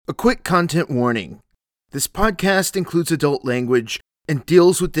A quick content warning. This podcast includes adult language and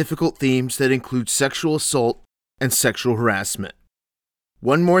deals with difficult themes that include sexual assault and sexual harassment.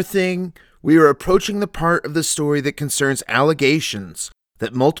 One more thing, we are approaching the part of the story that concerns allegations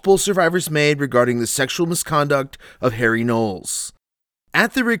that multiple survivors made regarding the sexual misconduct of Harry Knowles.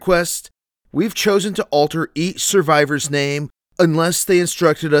 At the request, we've chosen to alter each survivor's name unless they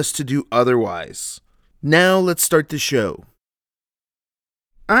instructed us to do otherwise. Now let's start the show.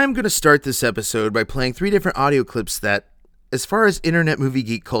 I'm going to start this episode by playing 3 different audio clips that, as far as internet movie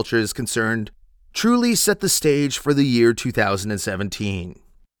geek culture is concerned, truly set the stage for the year 2017.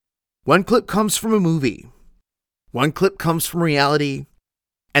 One clip comes from a movie, one clip comes from reality,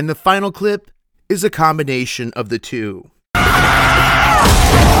 and the final clip is a combination of the two.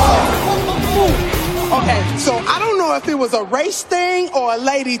 Okay, so I don't know if it was a race thing or a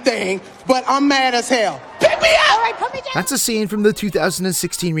lady thing, but I'm mad as hell. Pick me up! All right, put me down! That's a scene from the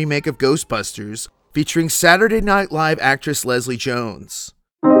 2016 remake of Ghostbusters, featuring Saturday Night Live actress Leslie Jones.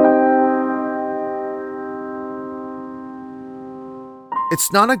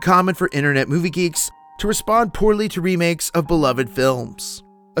 It's not uncommon for internet movie geeks to respond poorly to remakes of beloved films,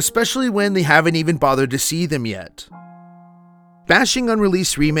 especially when they haven't even bothered to see them yet. Bashing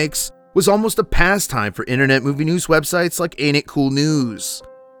unreleased remakes was almost a pastime for internet movie news websites like Ain't It Cool News.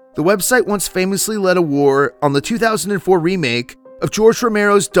 The website once famously led a war on the 2004 remake of George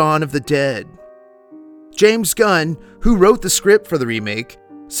Romero's Dawn of the Dead. James Gunn, who wrote the script for the remake,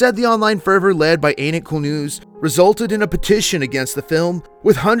 said the online fervor led by Ain't It Cool News resulted in a petition against the film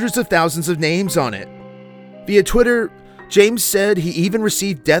with hundreds of thousands of names on it. Via Twitter, James said he even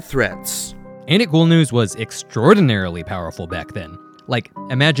received death threats. Ain't It Cool News was extraordinarily powerful back then. Like,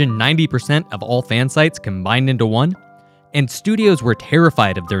 imagine 90% of all fan sites combined into one, and studios were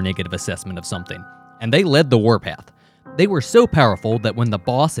terrified of their negative assessment of something, and they led the warpath. They were so powerful that when the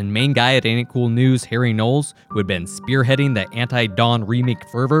boss and main guy at Ain't It Cool News, Harry Knowles, who had been spearheading the anti-Dawn remake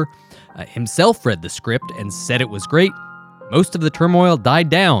fervor, himself read the script and said it was great, most of the turmoil died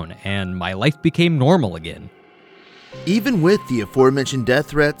down, and my life became normal again. Even with the aforementioned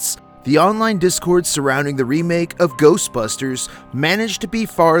death threats, the online discord surrounding the remake of Ghostbusters managed to be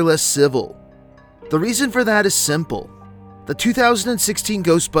far less civil. The reason for that is simple. The 2016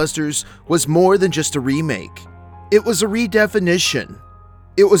 Ghostbusters was more than just a remake. It was a redefinition.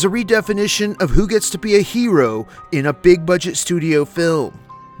 It was a redefinition of who gets to be a hero in a big-budget studio film.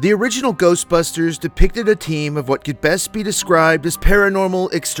 The original Ghostbusters depicted a team of what could best be described as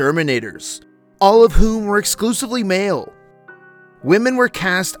paranormal exterminators, all of whom were exclusively male. Women were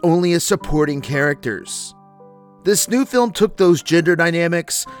cast only as supporting characters. This new film took those gender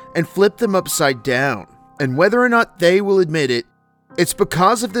dynamics and flipped them upside down, and whether or not they will admit it, it's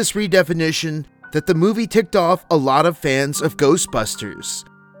because of this redefinition that the movie ticked off a lot of fans of Ghostbusters.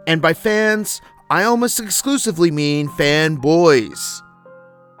 And by fans, I almost exclusively mean fanboys.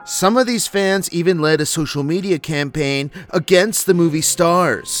 Some of these fans even led a social media campaign against the movie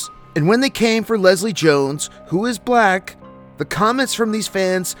stars. And when they came for Leslie Jones, who is black, the comments from these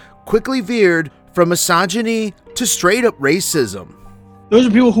fans quickly veered from misogyny to straight-up racism. Those are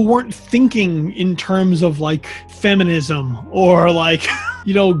people who weren't thinking in terms of, like, feminism or, like,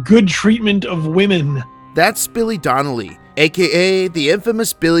 good treatment of women. That's Billy Donnelly, aka the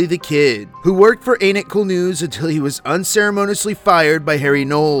infamous Billy the Kid, who worked for Ain't It Cool News until he was unceremoniously fired by Harry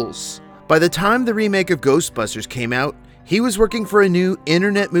Knowles. By the time the remake of Ghostbusters came out, he was working for a new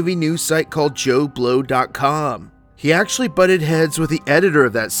internet movie news site called JoeBlow.com. He actually butted heads with the editor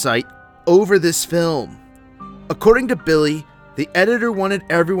of that site over this film. According to Billy, the editor wanted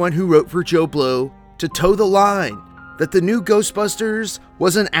everyone who wrote for Joe Blow to toe the line that the new Ghostbusters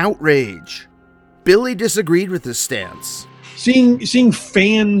was an outrage. Billy disagreed with this stance. Seeing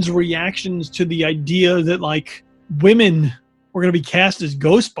fans' reactions to the idea that, like, women were going to be cast as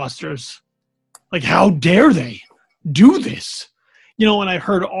Ghostbusters, like, how dare they do this? And I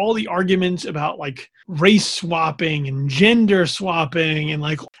heard all the arguments about, like, race swapping and gender swapping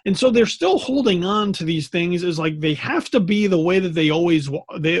and so they're still holding on to these things as, like, they have to be the way that they always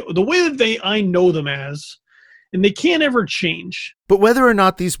the way that I know them as, and they can't ever change. But whether or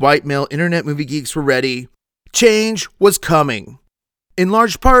not these white male internet movie geeks were ready, change was coming. In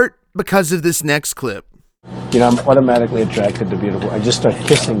large part because of this next clip. I'm automatically attracted to beautiful. I just start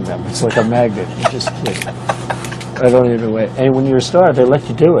kissing them. It's like a magnet. I don't even wait. And when you're a star, they let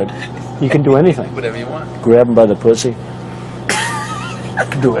you do it. You can do anything. Whatever you want. Grab them by the pussy.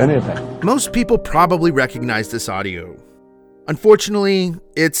 Do anything. Most people probably recognize this audio. Unfortunately,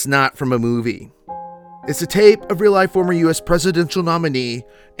 it's not from a movie. It's a tape of real-life former U.S. presidential nominee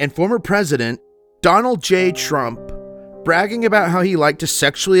and former president Donald J. Trump bragging about how he liked to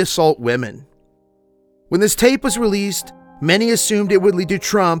sexually assault women. When this tape was released, many assumed it would lead to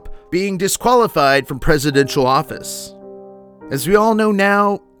Trump being disqualified from presidential office. As we all know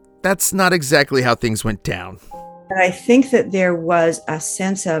now, that's not exactly how things went down. And I think that there was a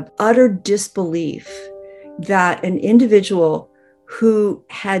sense of utter disbelief that an individual who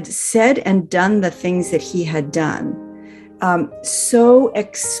had said and done the things that he had done, so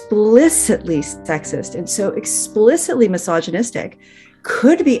explicitly sexist and so explicitly misogynistic,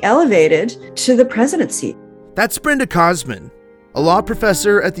 could be elevated to the presidency. That's Brenda Cosman, a law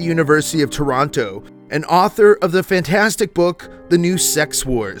professor at the University of Toronto and author of the fantastic book, The New Sex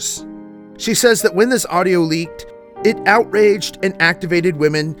Wars. She says that when this audio leaked, it outraged and activated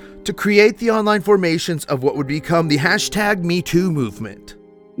women to create the online formations of what would become the hashtag #MeToo movement.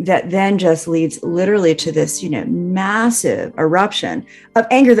 That then just leads literally to this, massive eruption of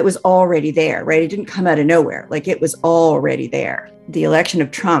anger that was already there, right? It didn't come out of nowhere. Like, it was already there. The election of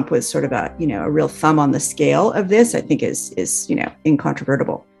Trump was sort of a real thumb on the scale of this, I think is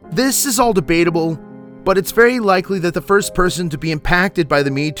incontrovertible. This is all debatable, but it's very likely that the first person to be impacted by the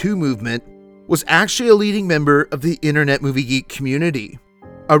Me Too movement was actually a leading member of the Internet Movie Geek community,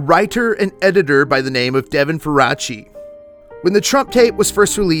 a writer and editor by the name of Devin Faraci. When the Trump tape was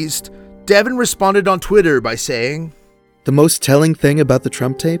first released, Devin responded on Twitter by saying, "The most telling thing about the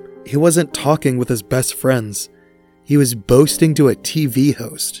Trump tape, he wasn't talking with his best friends. He was boasting to a TV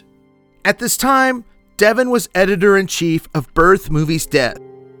host." At this time, Devin was editor-in-chief of Birth Movies Death,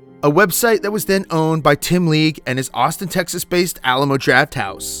 a website that was then owned by Tim League and his Austin, Texas-based Alamo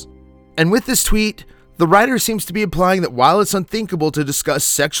Drafthouse. And with this tweet, the writer seems to be implying that while it's unthinkable to discuss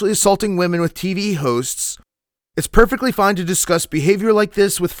sexually assaulting women with TV hosts, it's perfectly fine to discuss behavior like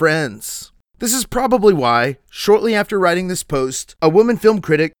this with friends. This is probably why, shortly after writing this post, a woman film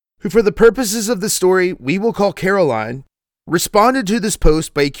critic, who for the purposes of the story we will call Caroline, responded to this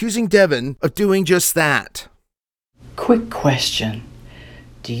post by accusing Devin of doing just that. Quick question.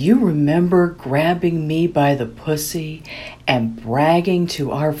 Do you remember grabbing me by the pussy and bragging to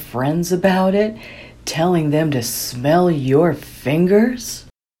our friends about it, telling them to smell your fingers?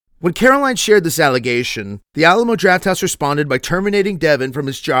 When Caroline shared this allegation, the Alamo Drafthouse responded by terminating Devin from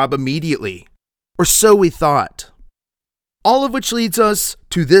his job immediately. Or so we thought. All of which leads us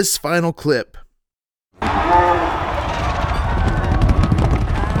to this final clip. What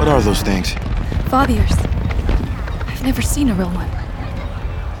are those things? Fathiers. I've never seen a real one.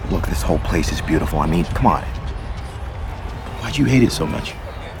 Look, this whole place is beautiful. I mean, come on. Why'd you hate it so much?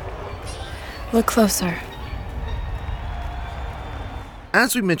 Look closer.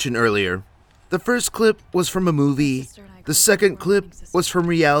 As we mentioned earlier, the first clip was from a movie, the second clip was from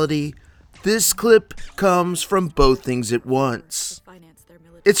reality, this clip comes from both things at once.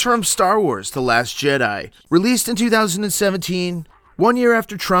 It's from Star Wars: The Last Jedi, released in 2017, 1 year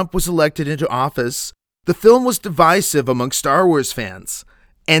after Trump was elected into office. The film was divisive among Star Wars fans,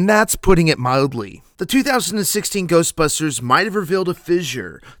 and that's putting it mildly. The 2016 Ghostbusters might have revealed a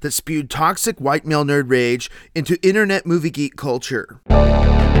fissure that spewed toxic white male nerd rage into internet movie geek culture.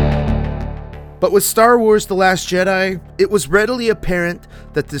 But with Star Wars: The Last Jedi, it was readily apparent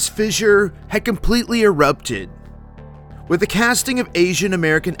that this fissure had completely erupted. With the casting of Asian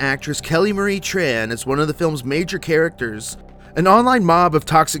American actress Kelly Marie Tran as one of the film's major characters, an online mob of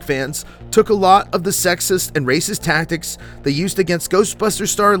toxic fans took a lot of the sexist and racist tactics they used against Ghostbusters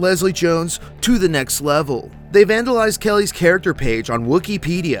star Leslie Jones to the next level. They vandalized Kelly's character page on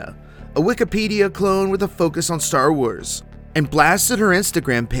Wikipedia, a Wikipedia clone with a focus on Star Wars, and blasted her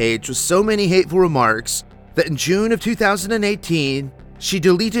Instagram page with so many hateful remarks that in June of 2018, she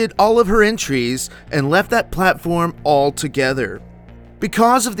deleted all of her entries and left that platform altogether.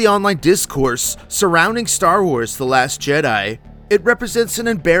 Because of the online discourse surrounding Star Wars: The Last Jedi, it represents an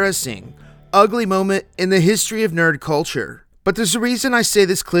embarrassing, ugly moment in the history of nerd culture. But there's a reason I say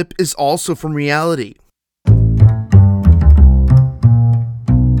this clip is also from reality.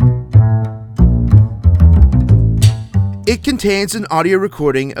 It contains an audio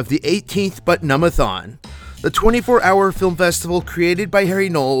recording of the 18th But-Numathon, the 24-hour film festival created by Harry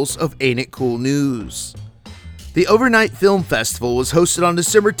Knowles of Ain't It Cool News. The overnight film festival was hosted on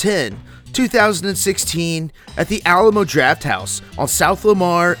December 10, 2016 at the Alamo Drafthouse on South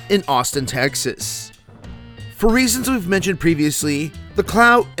Lamar in Austin, Texas. For reasons we've mentioned previously, the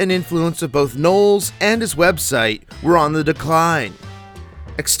clout and influence of both Knowles and his website were on the decline.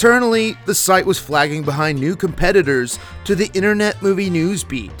 Externally, the site was flagging behind new competitors to the Internet Movie News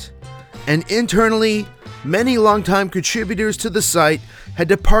beat. And internally, many longtime contributors to the site had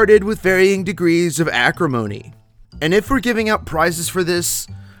departed with varying degrees of acrimony. And if we're giving out prizes for this,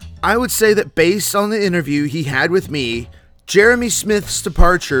 I would say that based on the interview he had with me, Jeremy Smith's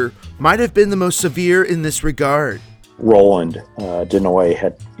departure might have been the most severe in this regard. Roland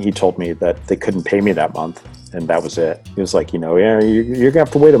Denoy he told me that they couldn't pay me that month, and that was it. He was like, yeah, you're gonna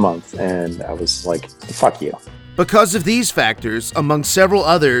have to wait a month, and I was like, fuck you. Because of these factors, among several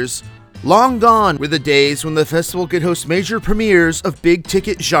others, long gone were the days when the festival could host major premieres of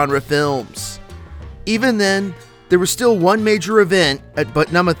big-ticket genre films. Even then, there was still one major event at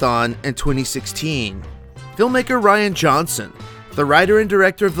Butt-Numb-A-Thon in 2016. Filmmaker Rian Johnson, the writer and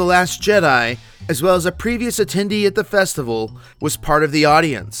director of The Last Jedi, as well as a previous attendee at the festival, was part of the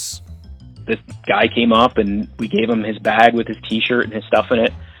audience. This guy came up and we gave him his bag with his t-shirt and his stuff in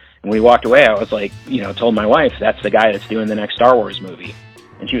it. And when we walked away, I was like, told my wife, that's the guy that's doing the next Star Wars movie.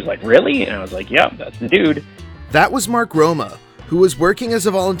 And she was like, really? And I was like, yeah, that's the dude. That was Mark Roma, who was working as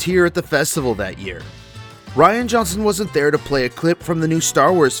a volunteer at the festival that year. Rian Johnson wasn't there to play a clip from the new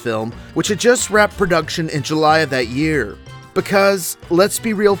Star Wars film, which had just wrapped production in July of that year. Because, let's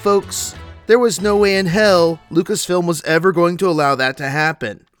be real folks, there was no way in hell Lucasfilm was ever going to allow that to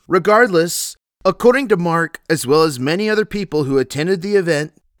happen. Regardless, according to Mark, as well as many other people who attended the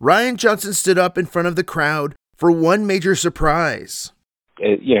event, Rian Johnson stood up in front of the crowd for one major surprise.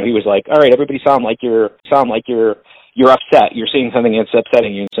 He was like, all right, everybody sound like you're upset. You're seeing something that's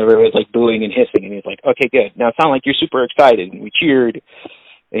upsetting you. So everybody's like booing and hissing. And he's like, okay, good. Now sound like you're super excited. And we cheered.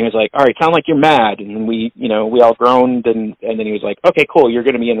 And he was like, all right, sound like you're mad. And we all groaned. And then he was like, okay, cool. You're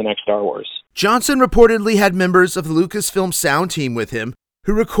going to be in the next Star Wars. Johnson reportedly had members of the Lucasfilm sound team with him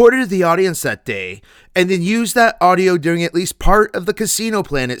who recorded the audience that day and then used that audio during at least part of the Casino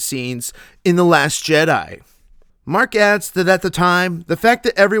Planet scenes in The Last Jedi. Mark adds that at the time, the fact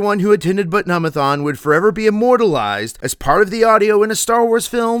that everyone who attended Butt-Numb-A-Thon would forever be immortalized as part of the audio in a Star Wars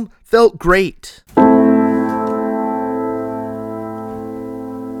film felt great.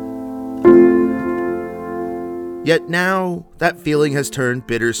 Yet now, that feeling has turned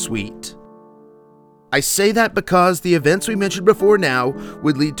bittersweet. I say that because the events we mentioned before now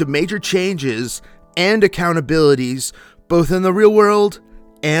would lead to major changes and accountabilities both in the real world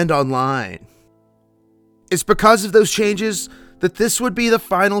and online. It's because of those changes that this would be the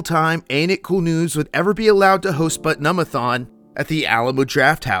final time Ain't It Cool News would ever be allowed to host Butt-Numb-A-Thon at the Alamo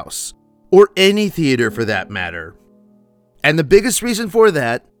Drafthouse, or any theater for that matter. And the biggest reason for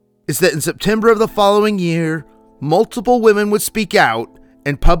that is that in September of the following year, multiple women would speak out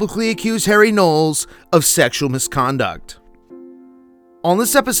and publicly accuse Harry Knowles of sexual misconduct. On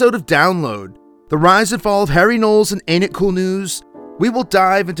this episode of Download, the rise and fall of Harry Knowles and Ain't It Cool News, we will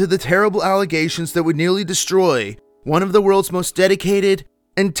dive into the terrible allegations that would nearly destroy one of the world's most dedicated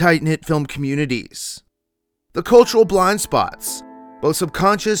and tight-knit film communities. The cultural blind spots, both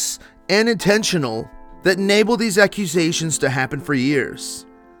subconscious and intentional, that enable these accusations to happen for years.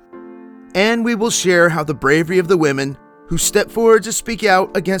 And we will share how the bravery of the women who stepped forward to speak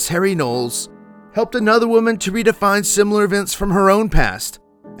out against Harry Knowles helped another woman to redefine similar events from her own past,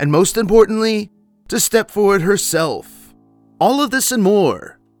 and most importantly, to step forward herself. All of this and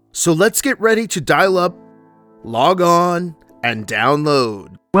more. So let's get ready to dial up, log on, and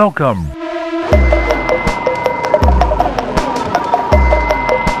download. Welcome.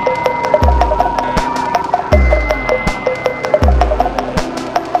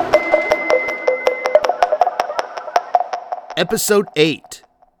 Episode 8,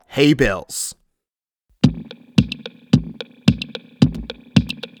 Hey Bales.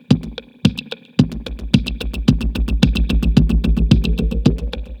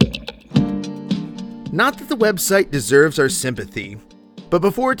 Not that the website deserves our sympathy, but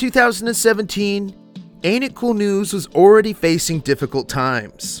before 2017, Ain't It Cool News was already facing difficult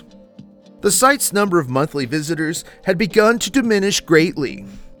times. The site's number of monthly visitors had begun to diminish greatly.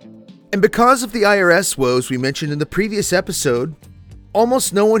 And because of the IRS woes we mentioned in the previous episode,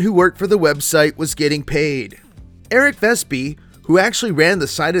 almost no one who worked for the website was getting paid. Eric Vespi, who actually ran the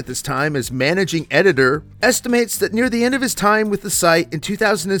site at this time as managing editor, estimates that near the end of his time with the site in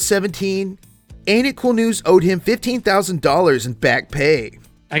 2017, Ain't It Cool News owed him $15,000 in back pay.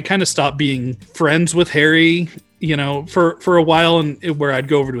 I kind of stopped being friends with Harry, for a while, and where I'd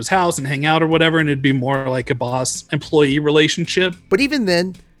go over to his house and hang out or whatever, and it'd be more like a boss-employee relationship. But even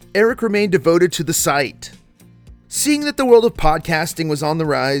then, Eric remained devoted to the site. Seeing that the world of podcasting was on the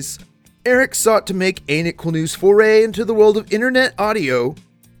rise, Eric sought to make Ain't It Cool News' foray into the world of internet audio,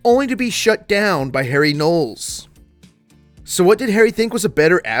 only to be shut down by Harry Knowles. So what did Harry think was a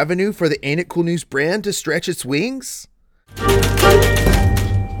better avenue for the Ain't It Cool News brand to stretch its wings?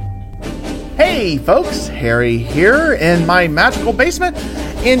 Hey folks, Harry here in my magical basement,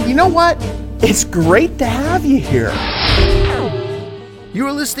 and you know what? It's great to have you here. You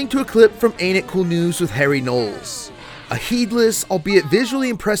are listening to a clip from Ain't It Cool News with Harry Knowles, a heedless, albeit visually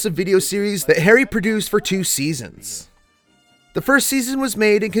impressive video series that Harry produced for 2 seasons. The first season was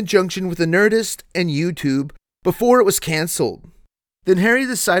made in conjunction with The Nerdist and YouTube before it was cancelled. Then Harry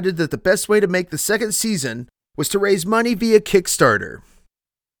decided that the best way to make the second season was to raise money via Kickstarter.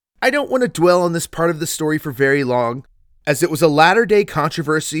 I don't want to dwell on this part of the story for very long, as it was a latter-day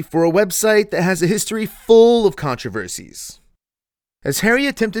controversy for a website that has a history full of controversies. As Harry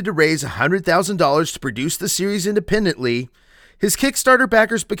attempted to raise $100,000 to produce the series independently, his Kickstarter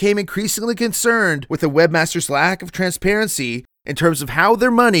backers became increasingly concerned with the webmaster's lack of transparency in terms of how their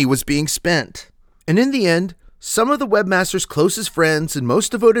money was being spent. And in the end, some of the webmaster's closest friends and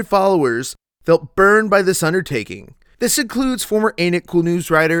most devoted followers felt burned by this undertaking. This includes former Ain't It Cool News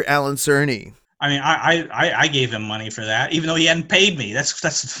writer Alan Cerny. I mean, I gave him money for that, even though he hadn't paid me. That's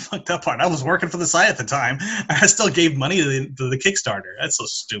the fucked up part. I was working for the site at the time. I still gave money to the Kickstarter. That's so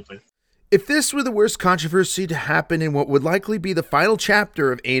stupid. If this were the worst controversy to happen in what would likely be the final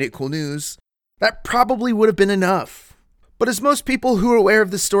chapter of Ain't It Cool News, that probably would have been enough. But as most people who are aware of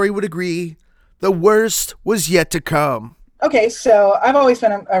this story would agree, the worst was yet to come. Okay, so I've always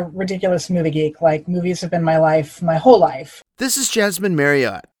been a ridiculous movie geek. Like, movies have been my life, my whole life. This is Jasmine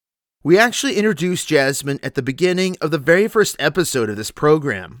Marriott. We actually introduced Jasmine at the beginning of the very first episode of this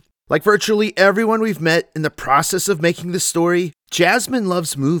program. Like virtually everyone we've met in the process of making this story, Jasmine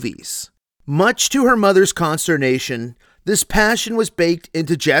loves movies. Much to her mother's consternation, this passion was baked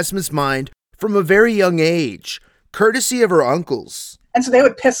into Jasmine's mind from a very young age, courtesy of her uncles. And so they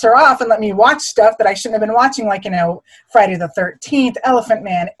would piss her off and let me watch stuff that I shouldn't have been watching, like, Friday the 13th, Elephant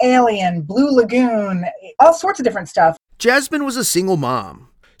Man, Alien, Blue Lagoon, all sorts of different stuff. Jasmine was a single mom.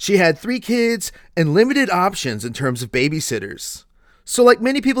 She had 3 kids and limited options in terms of babysitters. So like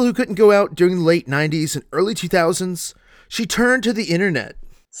many people who couldn't go out during the late 90s and early 2000s, she turned to the internet.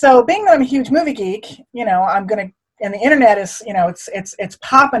 So being that I'm a huge movie geek, and the internet is, it's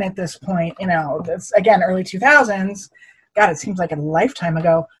popping at this point, it's, again, early 2000s. God, it seems like a lifetime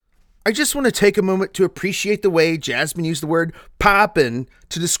ago. I just want to take a moment to appreciate the way Jasmine used the word poppin'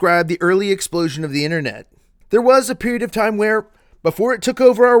 to describe the early explosion of the internet. There was a period of time where, before it took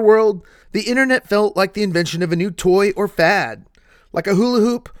over our world, the internet felt like the invention of a new toy or fad, like a hula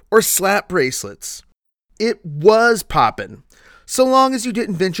hoop or slap bracelets. It was poppin', so long as you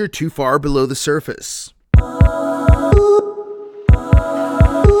didn't venture too far below the surface.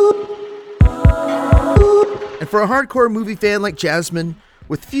 And for a hardcore movie fan like Jasmine,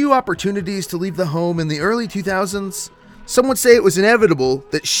 with few opportunities to leave the home in the early 2000s, some would say it was inevitable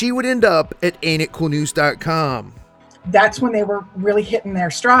that she would end up at ain'titcoolnews.com. That's when they were really hitting their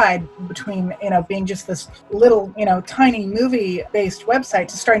stride between, being just this little, tiny movie-based website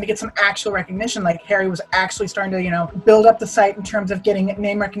to starting to get some actual recognition. Like Harry was actually starting to, build up the site in terms of getting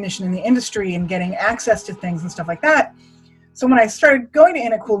name recognition in the industry and getting access to things and stuff like that. So when I started going to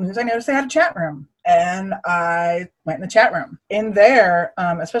Ain't It Cool News, I noticed they had a chat room. And I went in the chat room. In there,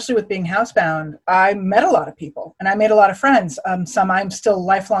 especially with being housebound, I met a lot of people and I made a lot of friends. Some I'm still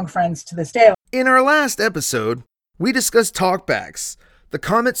lifelong friends to this day. In our last episode, we discussed talkbacks, the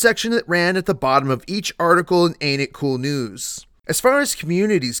comment section that ran at the bottom of each article in Ain't It Cool News. As far as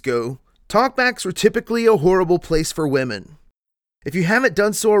communities go, talkbacks were typically a horrible place for women. If you haven't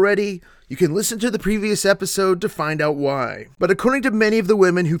done so already, you can listen to the previous episode to find out why. But according to many of the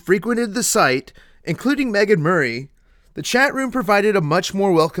women who frequented the site, including Megan Murray, the chat room provided a much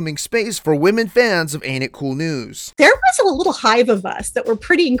more welcoming space for women fans of Ain't It Cool News. There was a little hive of us that were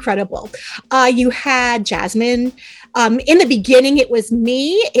pretty incredible. You had Jasmine. In the beginning, it was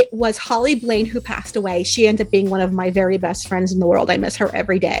me. It was Holly Blaine who passed away. She ended up being one of my very best friends in the world. I miss her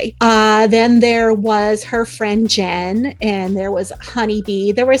every day. Then there was her friend Jen, and there was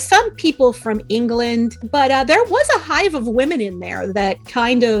Honeybee. There were some people from England, but there was a hive of women in there that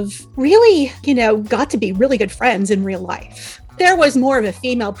kind of really, got to be really good friends in real life. There was more of a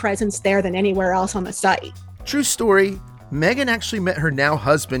female presence there than anywhere else on the site. True story, Megan actually met her now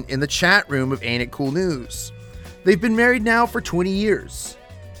husband in the chat room of Ain't It Cool News. They've been married now for 20 years.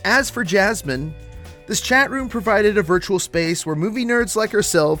 As for Jasmine, this chat room provided a virtual space where movie nerds like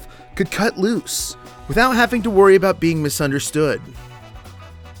herself could cut loose without having to worry about being misunderstood.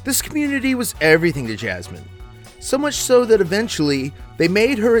 This community was everything to Jasmine, so much so that eventually they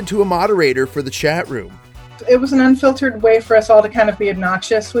made her into a moderator for the chat room. It was an unfiltered way for us all to kind of be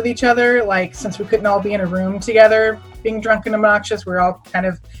obnoxious with each other. Like, since we couldn't all be in a room together being drunk and obnoxious, we were all kind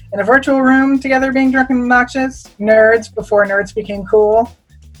of in a virtual room together being drunk and obnoxious. Nerds before nerds became cool.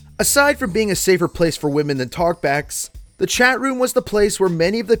 Aside from being a safer place for women than talkbacks, the chat room was the place where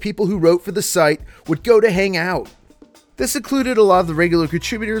many of the people who wrote for the site would go to hang out. This included a lot of the regular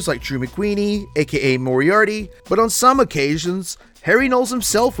contributors like Drew McWeeny, aka Moriarty, but on some occasions, Harry Knowles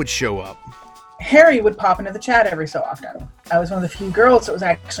himself would show up. Harry would pop into the chat every so often. I was one of the few girls that was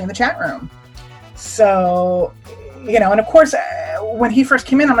actually in the chat room. So, and of course, when he first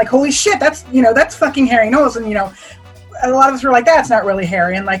came in, I'm like, holy shit, that's fucking Harry Knowles. And, a lot of us were like, that's not really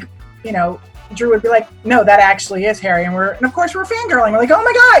Harry. And Drew would be like, no, that actually is Harry. And of course we're fangirling. We're like, oh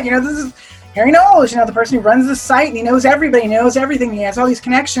my God, this is Harry Knowles, the person who runs the site, and he knows everybody, knows everything. He has all these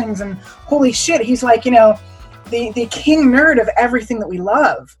connections, and holy shit, he's like, the king nerd of everything that we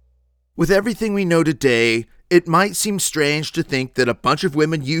love. With everything we know today, it might seem strange to think that a bunch of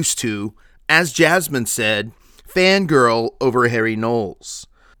women used to, as Jasmine said, fangirl over Harry Knowles.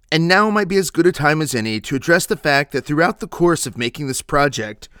 And now might be as good a time as any to address the fact that throughout the course of making this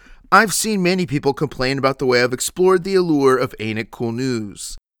project, I've seen many people complain about the way I've explored the allure of Ain't It Cool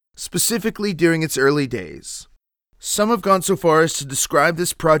News, specifically during its early days. Some have gone so far as to describe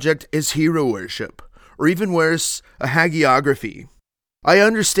this project as hero worship, or even worse, a hagiography. I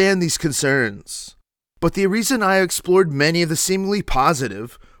understand these concerns, but the reason I explored many of the seemingly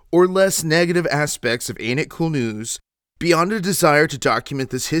positive or less negative aspects of Ain't It Cool News, beyond a desire to document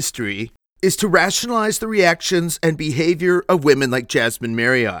this history, is to rationalize the reactions and behavior of women like Jasmine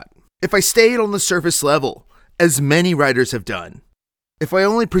Marriott. If I stayed on the surface level, as many writers have done, if I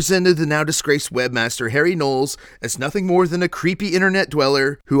only presented the now disgraced webmaster Harry Knowles as nothing more than a creepy internet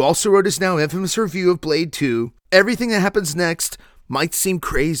dweller who also wrote his now infamous review of Blade 2, everything that happens next might seem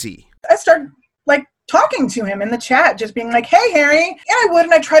crazy. I started talking to him in the chat, just being like, hey Harry,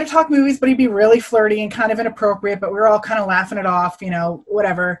 and I'd try to talk movies, but he'd be really flirty and kind of inappropriate, but we were all kind of laughing it off,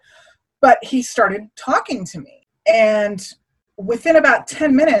 whatever. But he started talking to me, and within about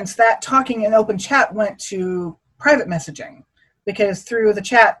 10 minutes, that talking in open chat went to private messaging, because through the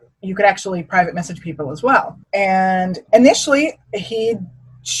chat, you could actually private message people as well. And initially, he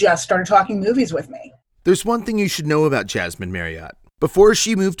just started talking movies with me. There's one thing you should know about Jasmine Marriott. Before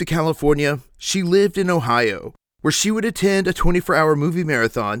she moved to California, she lived in Ohio, where she would attend a 24-hour movie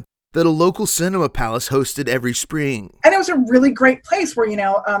marathon that a local cinema palace hosted every spring. And it was a really great place where,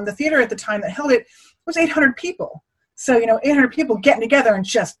 the theater at the time that held it was 800 people. So, 800 people getting together and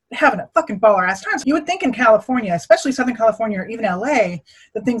just having a fucking baller-ass time. So you would think in California, especially Southern California or even LA,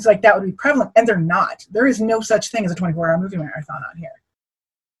 that things like that would be prevalent, and they're not. There is no such thing as a 24-hour movie marathon out here.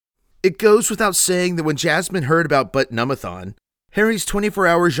 It goes without saying that when Jasmine heard about Butt Numathon, Harry's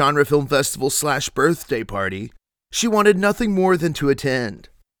 24-hour genre film festival / birthday party, she wanted nothing more than to attend.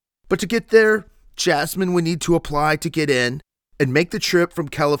 But to get there, Jasmine would need to apply to get in and make the trip from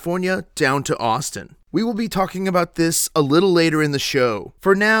California down to Austin. We will be talking about this a little later in the show.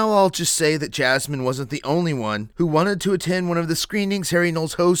 For now, I'll just say that Jasmine wasn't the only one who wanted to attend one of the screenings Harry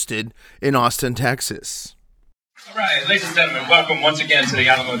Knowles hosted in Austin, Texas. All right, ladies and gentlemen, welcome once again to the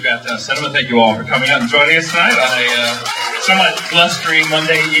Alamo Drafthouse Cinema. Thank you all for coming out and joining us tonight on a somewhat blustery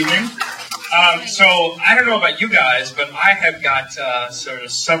Monday evening. So I don't know about you guys, but I have got sort of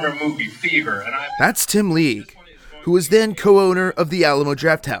summer movie fever, and That's Tim League, who was then co-owner of the Alamo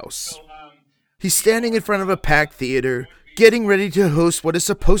Drafthouse. He's standing in front of a packed theater, getting ready to host what is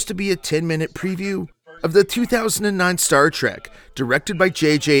supposed to be a 10-minute preview of the 2009 Star Trek, directed by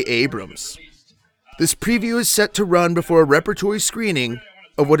J.J. Abrams. This preview is set to run before a repertory screening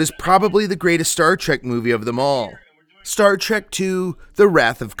of what is probably the greatest Star Trek movie of them all, Star Trek II: The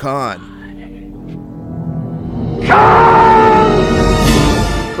Wrath of Khan.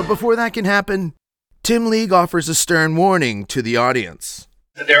 But before that can happen, Tim League offers a stern warning to the audience.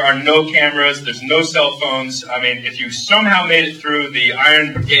 There are no cameras, there's no cell phones. I mean, if you somehow made it through the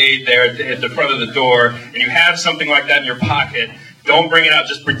Iron Brigade there at the front of the door, and you have something like that in your pocket, don't bring it out.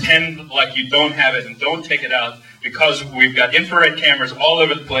 Just pretend like you don't have it and don't take it out, because we've got infrared cameras all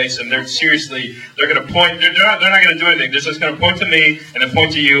over the place, and they're going to point. They're not going to do anything. They're just going to point to me and then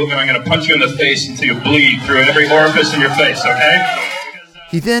point to you, and I'm going to punch you in the face until you bleed through every orifice in your face, okay?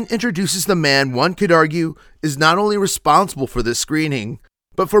 He then introduces the man one could argue is not only responsible for this screening,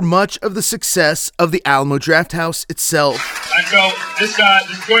 but for much of the success of the Alamo Drafthouse itself. And so this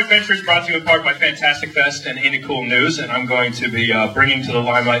joint venture is brought to you in part by Fantastic Fest and Ain't It Cool News, and I'm going to be bringing to the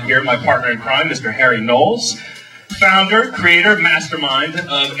limelight here my partner in crime, Mr. Harry Knowles, founder, creator, mastermind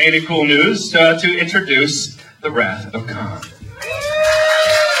of Ain't It Cool News, to introduce The Wrath of Khan.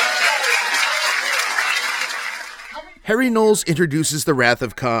 Harry Knowles introduces The Wrath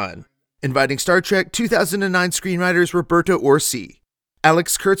of Khan, inviting Star Trek 2009 screenwriters Roberto Orci,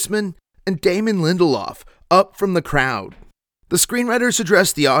 Alex Kurtzman, and Damon Lindelof up from the crowd. The screenwriters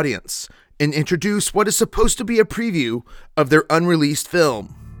address the audience and introduce what is supposed to be a preview of their unreleased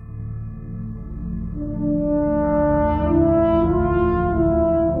film.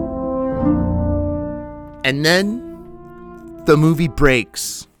 And then, the movie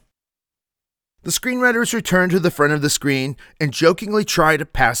breaks. The screenwriters return to the front of the screen and jokingly try to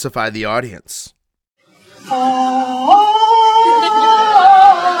pacify the audience.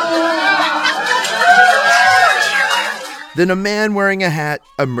 Then a man wearing a hat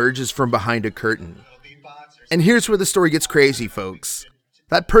emerges from behind a curtain. And here's where the story gets crazy, folks.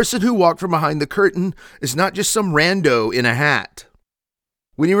 That person who walked from behind the curtain is not just some rando in a hat.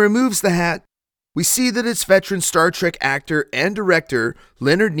 When he removes the hat, we see that it's veteran Star Trek actor and director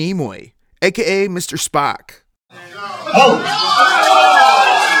Leonard Nimoy, aka Mr. Spock. Oh!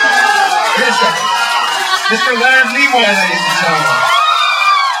 Mr. Leonard Nimoy, ladies and gentlemen.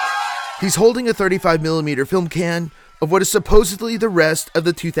 He's holding a 35mm film can of what is supposedly the rest of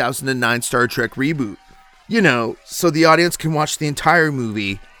the 2009 Star Trek reboot. You know, so the audience can watch the entire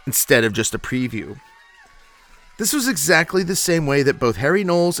movie instead of just a preview. This was exactly the same way that both Harry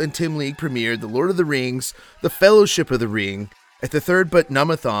Knowles and Tim League premiered The Lord of the Rings, The Fellowship of the Ring, at the Third But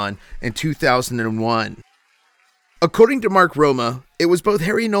Numathon in 2001. According to Mark Roma, it was both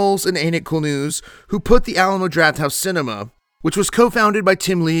Harry Knowles and Ain't It Cool News who put the Alamo Drafthouse Cinema, which was co-founded by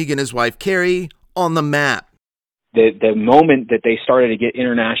Tim League and his wife Carrie, on the map. The moment that they started to get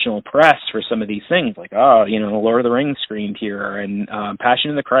international press for some of these things, like, Lord of the Rings screened here and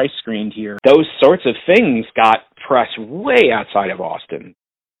Passion of the Christ screened here, those sorts of things got press way outside of Austin.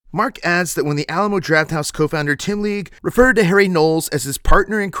 Mark adds that when the Alamo Drafthouse co-founder Tim League referred to Harry Knowles as his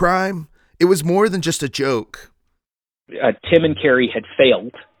partner in crime, it was more than just a joke. Tim and Carrie had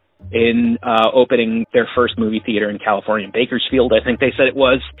failed in opening their first movie theater in California, in Bakersfield, I think they said it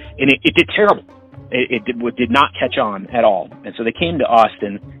was, and it did terrible. It did not catch on at all. And so they came to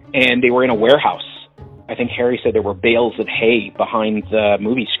Austin, and they were in a warehouse. I think Harry said there were bales of hay behind the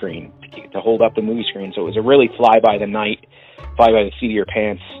movie screen to hold up the movie screen. So it was a really fly-by-the-night,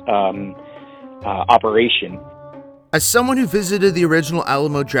 fly-by-the-seat-of-your-pants operation. As someone who visited the original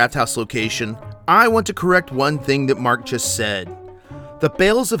Alamo Drafthouse location, I want to correct one thing that Mark just said. The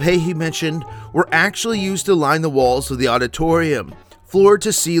bales of hay he mentioned were actually used to line the walls of the auditorium, floor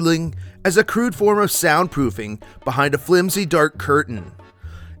to ceiling, as a crude form of soundproofing behind a flimsy dark curtain.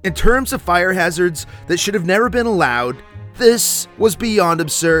 In terms of fire hazards that should have never been allowed, this was beyond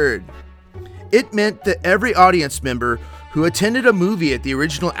absurd. It meant that every audience member who attended a movie at the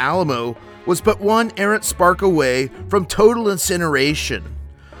original Alamo was but one errant spark away from total incineration,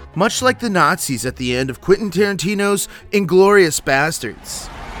 much like the Nazis at the end of Quentin Tarantino's Inglourious Bastards.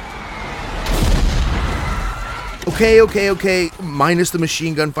 Okay, minus the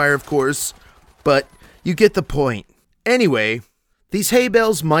machine gun fire, of course, but you get the point. Anyway, these hay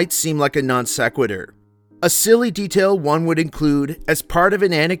bales might seem like a non sequitur, a silly detail one would include as part of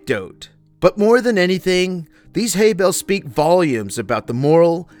an anecdote, but more than anything, these hay bales speak volumes about the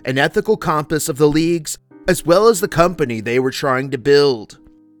moral and ethical compass of the leagues as well as the company they were trying to build.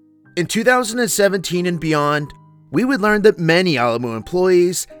 In 2017 and beyond, we would learn that many Alamo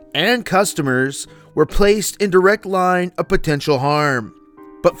employees and customers were placed in direct line of potential harm.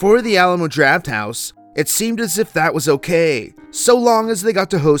 But for the Alamo Drafthouse, it seemed as if that was okay, so long as they got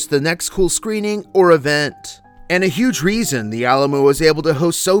to host the next cool screening or event. And a huge reason the Alamo was able to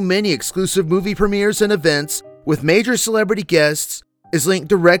host so many exclusive movie premieres and events with major celebrity guests is linked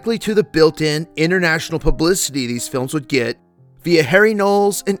directly to the built-in international publicity these films would get via Harry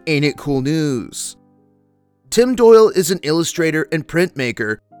Knowles and Ain't It Cool News. Tim Doyle is an illustrator and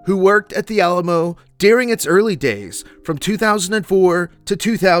printmaker who worked at the Alamo during its early days, from 2004 to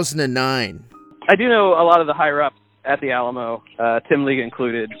 2009. I do know a lot of the higher-ups at the Alamo, Tim League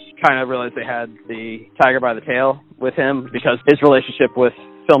included, kind of realized they had the tiger by the tail with him because his relationship with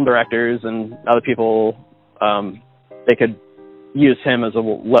film directors and other people, they could use him as a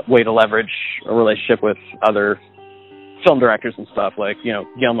way to leverage a relationship with other film directors and stuff, like,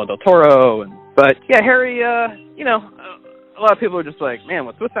 Guillermo del Toro. But yeah, Harry, a lot of people are just like, man,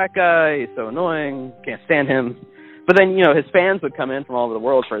 what's with that guy? He's so annoying. Can't stand him. But then, his fans would come in from all over the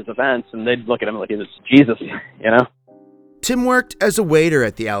world for his events, and they'd look at him like he was Jesus, Tim worked as a waiter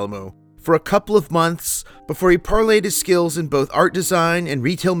at the Alamo for a couple of months before he parlayed his skills in both art design and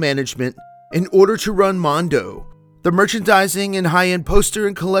retail management in order to run Mondo, the merchandising and high-end poster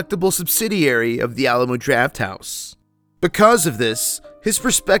and collectible subsidiary of the Alamo Drafthouse. Because of this, his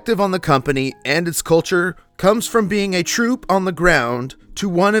perspective on the company and its culture comes from being a troop on the ground to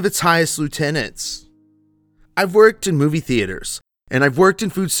one of its highest lieutenants. I've worked in movie theaters, and I've worked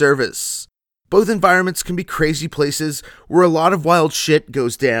in food service. Both environments can be crazy places where a lot of wild shit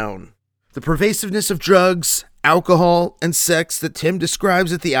goes down. The pervasiveness of drugs, alcohol, and sex that Tim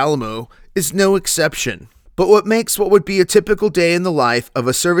describes at the Alamo is no exception. But what makes what would be a typical day in the life of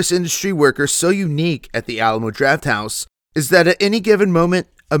a service industry worker so unique at the Alamo Drafthouse is that at any given moment,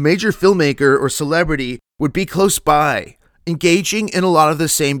 a major filmmaker or celebrity would be close by, engaging in a lot of the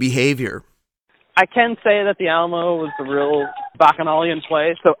same behavior. I can say that the Alamo was the real bacchanalian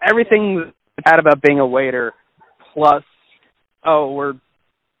place. So everything bad about being a waiter, plus, we're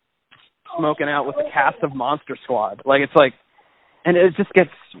smoking out with the cast of Monster Squad. And it just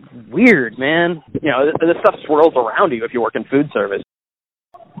gets weird, man. This stuff swirls around you if you work in food service.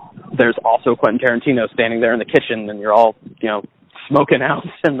 There's also Quentin Tarantino standing there in the kitchen, and you're all, smoking out.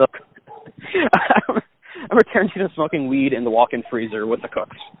 And I remember Tarantino smoking weed in the walk-in freezer with the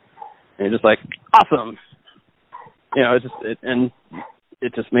cooks. And you're just like, awesome.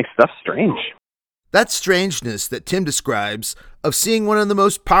 It just makes stuff strange. That strangeness that Tim describes of seeing one of the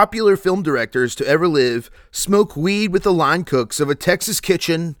most popular film directors to ever live smoke weed with the line cooks of a Texas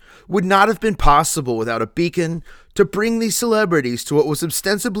kitchen would not have been possible without a beacon to bring these celebrities to what was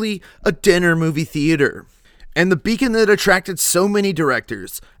ostensibly a dinner movie theater. And the beacon that attracted so many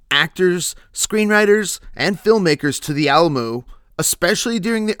directors, actors, screenwriters, and filmmakers to the Alamo, especially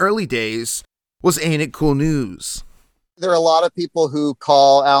during the early days, was Ain't It Cool News. There are a lot of people who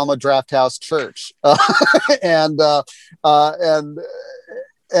call Alamo Drafthouse church, and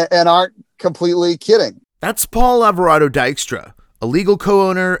aren't completely kidding. That's Paul Alvarado Dykstra, a legal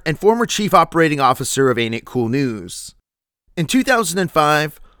co-owner and former chief operating officer of Ain't It Cool News. In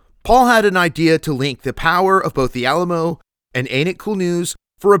 2005, Paul had an idea to link the power of both the Alamo and Ain't It Cool News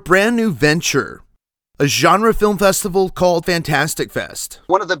for a brand new venture, a genre film festival called Fantastic Fest.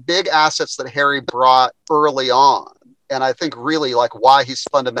 One of the big assets that Harry brought early on, and I think really why he's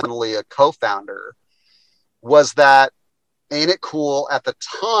fundamentally a co-founder, was that Ain't It Cool at the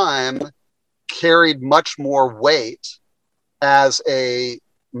time carried much more weight as a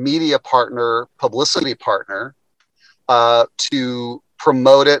media partner, publicity partner, to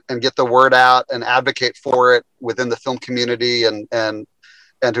promote it and get the word out and advocate for it within the film community and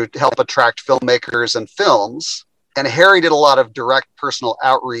to help attract filmmakers and films. And Harry did a lot of direct personal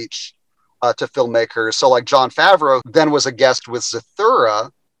outreach to filmmakers. So like Jon Favreau then was a guest with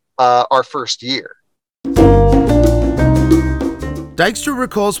Zathura our first year. Dykstra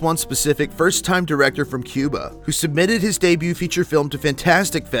recalls one specific first-time director from Cuba who submitted his debut feature film to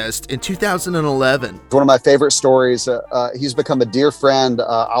Fantastic Fest in 2011. One of my favorite stories, he's become a dear friend,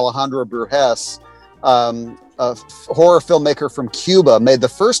 Alejandro Brujes, a horror filmmaker from Cuba, made the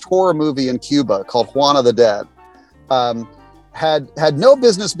first horror movie in Cuba called Juan of the Dead. Had no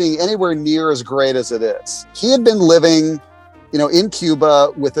business being anywhere near as great as it is. He had been living, in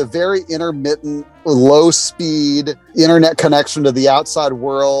Cuba with a very intermittent, low-speed internet connection to the outside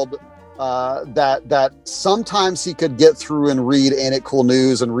world. That sometimes he could get through and read Ain't It Cool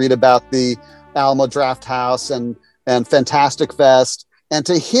News and read about the Alamo Drafthouse and Fantastic Fest. And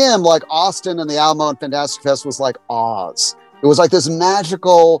to him, like Austin and the Alamo and Fantastic Fest was like Oz. It was like this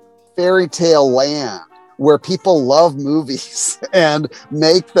magical fairy tale land where people love movies and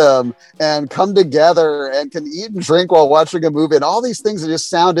make them and come together and can eat and drink while watching a movie. And all these things that just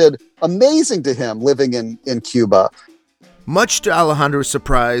sounded amazing to him living in Cuba. Much to Alejandro's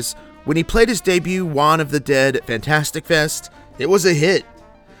surprise, when he played his debut Juan of the Dead at Fantastic Fest, it was a hit.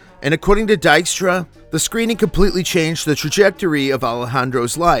 And according to Dykstra, the screening completely changed the trajectory of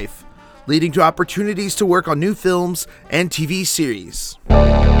Alejandro's life, leading to opportunities to work on new films and TV series.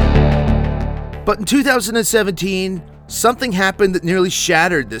 But in 2017, something happened that nearly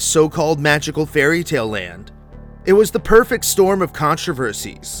shattered this so-called magical fairy tale land. It was the perfect storm of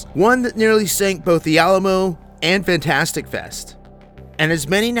controversies, one that nearly sank both the Alamo and Fantastic Fest. And as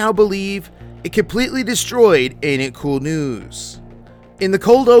many now believe, it completely destroyed Ain't It Cool News. In the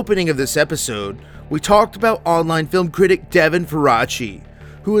cold opening of this episode, we talked about online film critic Devin Faraci,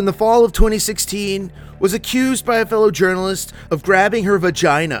 who in the fall of 2016 was accused by a fellow journalist of grabbing her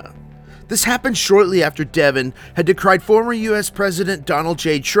vagina. This happened shortly after Devin had decried former US President Donald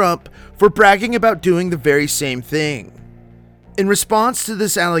J. Trump for bragging about doing the very same thing. In response to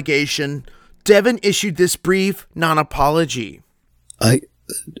this allegation, Devin issued this brief non-apology.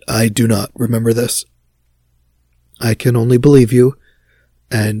 I do not remember this. I can only believe you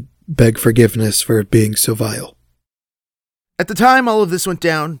and beg forgiveness for being so vile. At the time all of this went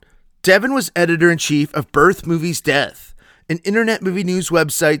down, Devin was editor-in-chief of Birth Movies Death, an internet movie news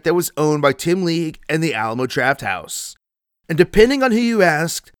website that was owned by Tim League and the Alamo Drafthouse. And depending on who you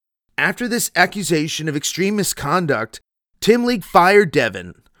asked, after this accusation of extreme misconduct, Tim League fired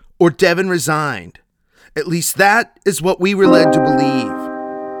Devin, or Devin resigned. At least that is what we were led to believe.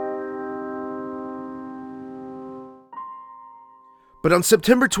 But on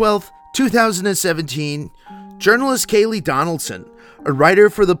September 12th, 2017, Journalist Kaylee Donaldson, a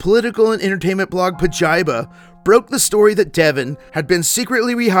writer for the political and entertainment blog Pajiba, broke the story that Devin had been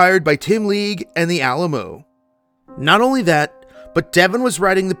secretly rehired by Tim League and the Alamo. Not only that, but Devin was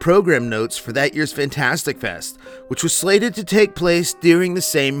writing the program notes for that year's Fantastic Fest, which was slated to take place during the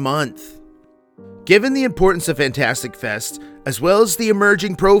same month. Given the importance of Fantastic Fest, as well as the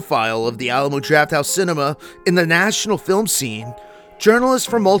emerging profile of the Alamo Drafthouse Cinema in the national film scene, journalists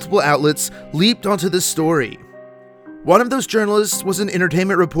from multiple outlets leaped onto this story. One of those journalists was an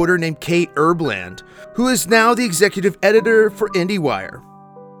entertainment reporter named Kate Erbland, who is now the executive editor for IndieWire.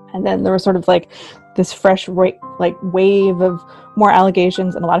 And then there was sort of like this fresh wave of more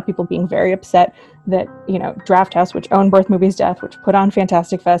allegations, and a lot of people being very upset that, Drafthouse, which owned Birth Movies Death, which put on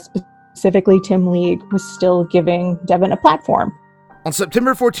Fantastic Fest, specifically Tim League, was still giving Devin a platform. On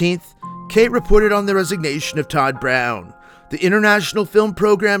September 14th, Kate reported on the resignation of Todd Brown, the international film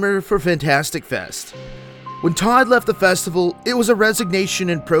programmer for Fantastic Fest. When Todd left the festival, it was a resignation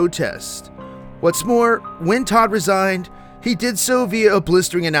in protest. What's more, when Todd resigned, he did so via a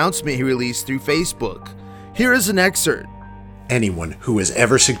blistering announcement he released through Facebook. Here is an excerpt. Anyone who has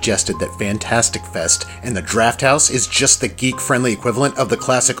ever suggested that Fantastic Fest and the Drafthouse is just the geek-friendly equivalent of the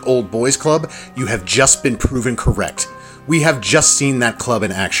classic old boys club, you have just been proven correct. We have just seen that club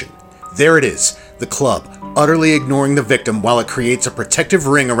in action. There it is, the club, utterly ignoring the victim while it creates a protective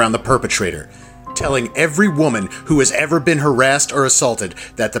ring around the perpetrator, telling every woman who has ever been harassed or assaulted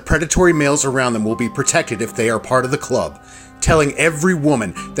that the predatory males around them will be protected if they are part of the club, telling every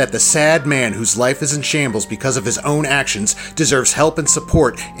woman that the sad man whose life is in shambles because of his own actions deserves help and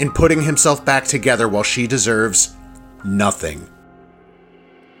support in putting himself back together while she deserves nothing.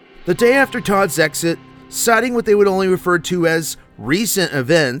 The day after Todd's exit, citing what they would only refer to as recent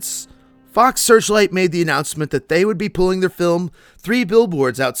events, Fox Searchlight made the announcement that they would be pulling their film 3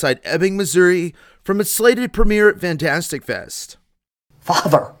 Billboards Outside Ebbing, Missouri from its slated premiere at Fantastic Fest.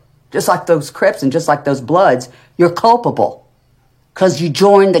 Father, just like those Crips and just like those Bloods, you're culpable. 'Cause you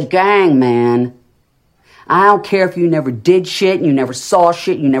joined the gang, man. I don't care if you never did shit, and you never saw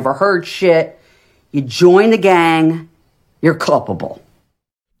shit, you never heard shit. You joined the gang, you're culpable.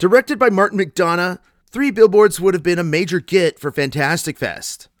 Directed by Martin McDonough, 3 Billboards would have been a major get for Fantastic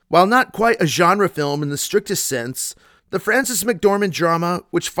Fest. While not quite a genre film in the strictest sense, the Frances McDormand drama,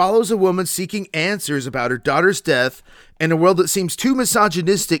 which follows a woman seeking answers about her daughter's death in a world that seems too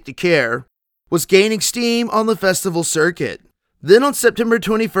misogynistic to care, was gaining steam on the festival circuit. Then on September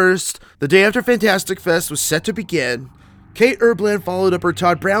 21st, the day after Fantastic Fest was set to begin, Kate Erbland followed up her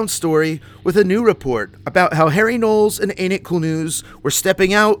Todd Brown story with a new report about how Harry Knowles and Ain't It Cool News were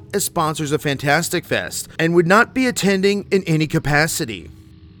stepping out as sponsors of Fantastic Fest and would not be attending in any capacity.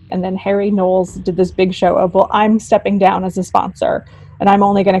 And then Harry Knowles did this big show of, well, I'm stepping down as a sponsor, and I'm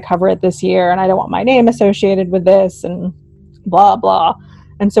only going to cover it this year, and I don't want my name associated with this, and blah, blah.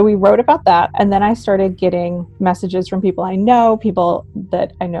 And so we wrote about that, and then I started getting messages from people I know, people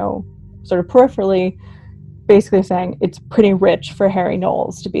that I know sort of peripherally, basically saying it's pretty rich for Harry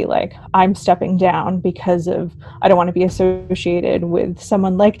Knowles to be like, I'm stepping down because of, I don't want to be associated with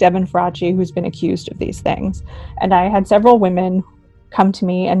someone like Devin Faraci who's been accused of these things. And I had several women come to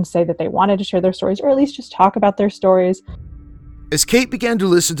me and say that they wanted to share their stories, or at least just talk about their stories. As Kate began to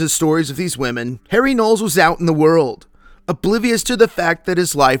listen to stories of these women, Harry Knowles was out in the world, oblivious to the fact that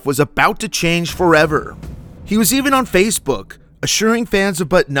his life was about to change forever. He was even on Facebook, assuring fans of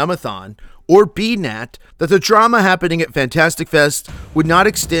Butnumathon, or BNAT, that the drama happening at Fantastic Fest would not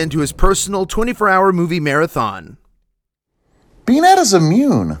extend to his personal 24-hour movie marathon. BNAT is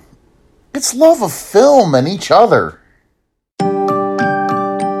immune. It's love of film and each other.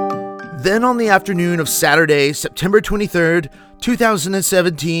 Then on the afternoon of Saturday, September 23rd,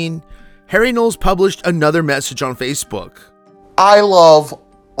 2017, Harry Knowles published another message on Facebook. I love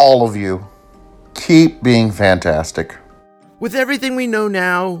all of you. Keep being fantastic. With everything we know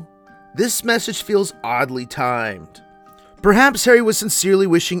now, this message feels oddly timed. Perhaps Harry was sincerely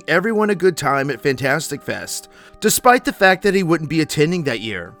wishing everyone a good time at Fantastic Fest, despite the fact that he wouldn't be attending that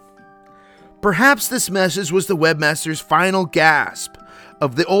year. Perhaps this message was the webmaster's final gasp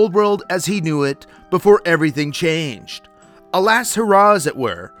of the old world as he knew it before everything changed. A last hurrah, as it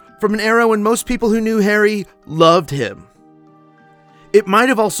were, from an era when most people who knew Harry loved him. It might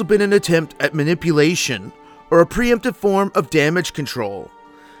have also been an attempt at manipulation or a preemptive form of damage control.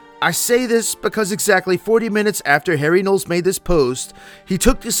 I say this because exactly 40 minutes after Harry Knowles made this post, he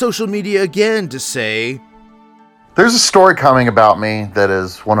took to social media again to say, There's a story coming about me that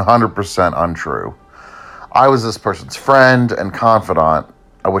is 100% untrue. I was this person's friend and confidant.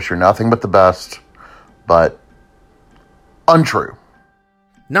 I wish her nothing but the best, but untrue.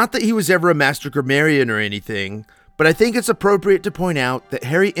 Not that he was ever a master grammarian or anything, but I think it's appropriate to point out that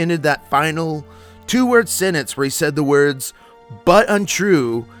Harry ended that final 2-word sentence where he said the words, "but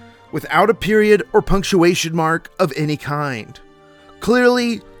untrue," without a period or punctuation mark of any kind.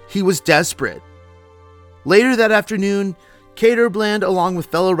 Clearly, he was desperate. Later that afternoon, Kate Erbland, along with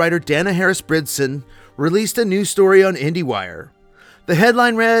fellow writer Dana Harris Bridson, released a news story on IndieWire. The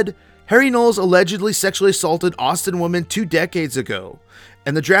headline read, "Harry Knowles allegedly sexually assaulted Austin woman 2 decades ago,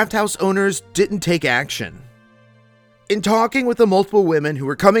 and the Draft House owners didn't take action." In talking with the multiple women who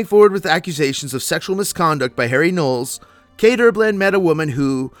were coming forward with accusations of sexual misconduct by Harry Knowles, Kate Erbland met a woman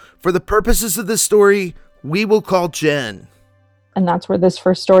who, for the purposes of this story, we will call Jen. And that's where this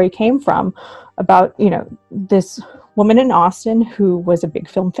first story came from, about, this woman in Austin who was a big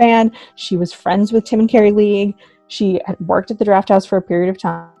film fan. She was friends with Tim and Carrie League. She had worked at the Draft House for a period of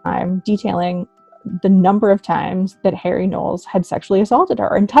time, detailing the number of times that Harry Knowles had sexually assaulted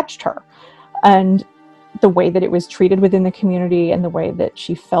her and touched her. And the way that it was treated within the community and the way that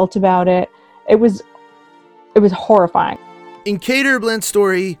she felt about it, it was horrifying. In Kate Erbland's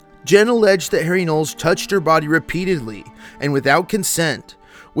story, Jen alleged that Harry Knowles touched her body repeatedly and without consent,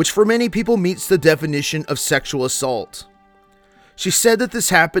 which for many people meets the definition of sexual assault. She said that this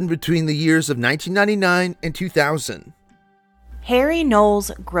happened between the years of 1999 and 2000. Harry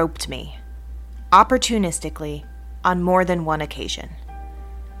Knowles groped me, opportunistically, on more than one occasion.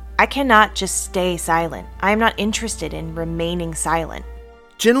 I cannot just stay silent. I am not interested in remaining silent.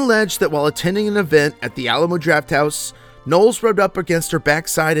 Jen alleged that while attending an event at the Alamo Draft House, Knowles rubbed up against her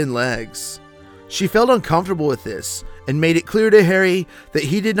backside and legs. She felt uncomfortable with this and made it clear to Harry that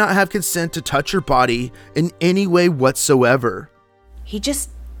he did not have consent to touch her body in any way whatsoever. He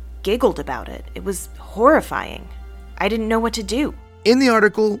just giggled about it. It was horrifying. I didn't know what to do. In the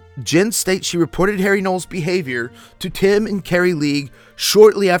article, Jen states she reported Harry Knowles' behavior to Tim and Carrie League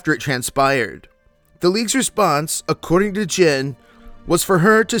shortly after it transpired. The League's response, according to Jen, was for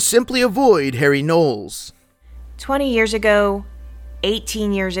her to simply avoid Harry Knowles. 20 years ago,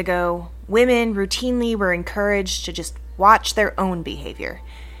 18 years ago, women routinely were encouraged to just watch their own behavior.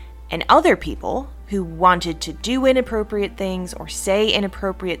 And other people who wanted to do inappropriate things or say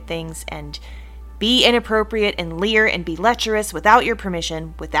inappropriate things and be inappropriate and leer and be lecherous without your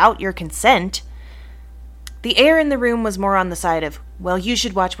permission, without your consent, the air in the room was more on the side of, well, you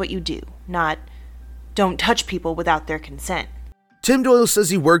should watch what you do, not don't touch people without their consent. Tim Doyle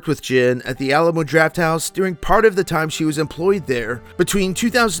says he worked with Jen at the Alamo Draft House during part of the time she was employed there between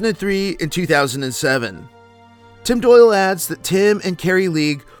 2003 and 2007. Tim Doyle adds that Tim and Carrie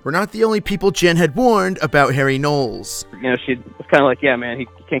League were not the only people Jen had warned about Harry Knowles. She was kind of like, yeah, man, he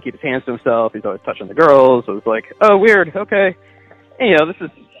can't keep his hands to himself. He's always touching the girls. So it was like, oh, weird. Okay. And, this is,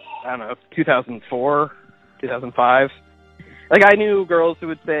 2004, 2005. Like, I knew girls who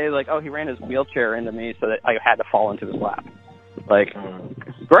would say, like, oh, he ran his wheelchair into me so that I had to fall into his lap. Like,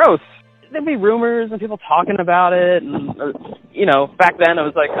 gross. There'd be rumors and people talking about it. And, back then I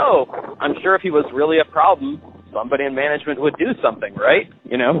was like, oh, I'm sure if he was really a problem, somebody in management would do something, right?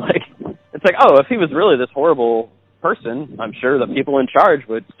 It's like, oh, if he was really this horrible person, I'm sure the people in charge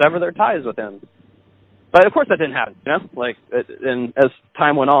would sever their ties with him. But of course that didn't happen, and as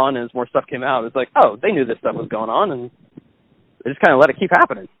time went on, as more stuff came out, it's like, oh, they knew this stuff was going on, and they just kind of let it keep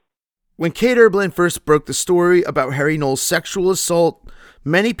happening. When Kate Erbland first broke the story about Harry Knowles' sexual assault,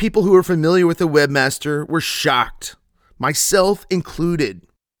 many people who were familiar with the webmaster were shocked, myself included.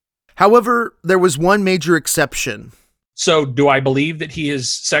 However, there was one major exception. So, do I believe that he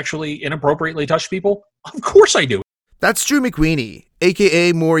has sexually inappropriately touched people? Of course I do. That's Drew McWeeny,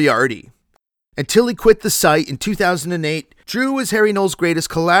 aka Moriarty. Until he quit the site in 2008, Drew was Harry Knowles' greatest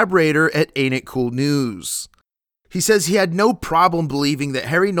collaborator at Ain't It Cool News. He says he had no problem believing that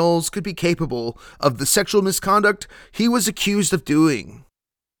Harry Knowles could be capable of the sexual misconduct he was accused of doing.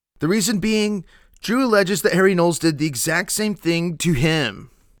 The reason being, Drew alleges that Harry Knowles did the exact same thing to him.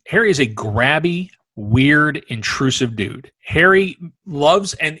 Harry is a grabby, weird, intrusive dude. Harry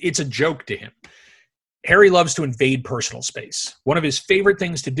loves, and it's a joke to him, Harry loves to invade personal space. One of his favorite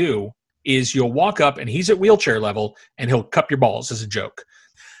things to do is you'll walk up and he's at wheelchair level and he'll cup your balls as a joke.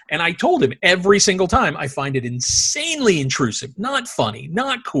 And I told him every single time I find it insanely intrusive, not funny,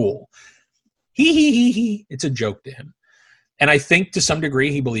 not cool. He. It's a joke to him. And I think to some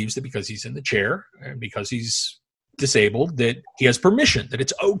degree he believes that because he's in the chair and because he's disabled, that he has permission, that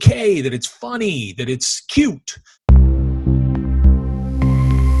it's okay, that it's funny, that it's cute.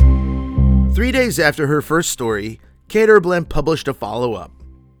 3 days after her first story, Kate Erbland published a follow-up.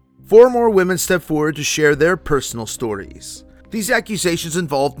 4 more women stepped forward to share their personal stories. These accusations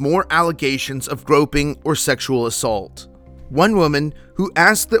involved more allegations of groping or sexual assault. One woman, who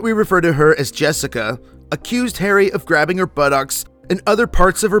asked that we refer to her as Jessica, accused Harry of grabbing her buttocks and other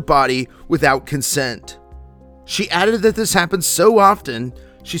parts of her body without consent. She added that this happens so often,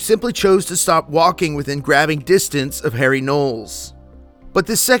 she simply chose to stop walking within grabbing distance of Harry Knowles. But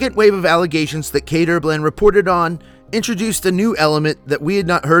this second wave of allegations that Kate Erbland reported on introduced a new element that we had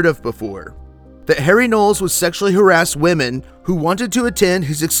not heard of before. That Harry Knowles would sexually harass women who wanted to attend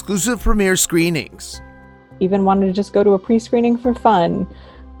his exclusive premiere screenings. Even wanted to just go to a pre-screening for fun.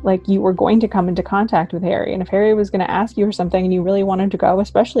 Like, you were going to come into contact with Harry, and if Harry was going to ask you for something and you really wanted to go,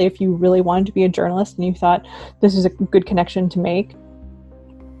 especially if you really wanted to be a journalist and you thought this is a good connection to make,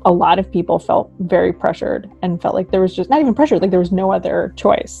 a lot of people felt very pressured and felt like there was just not even pressure, like there was no other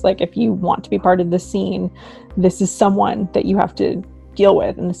choice. Like, if you want to be part of the scene, this is someone that you have to deal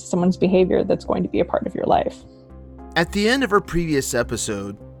with, and this is someone's behavior that's going to be a part of your life. At the end of our previous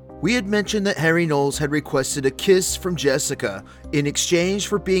episode, we had mentioned that Harry Knowles had requested a kiss from Jessica in exchange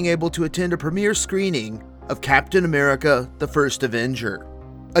for being able to attend a premiere screening of Captain America: The First Avenger.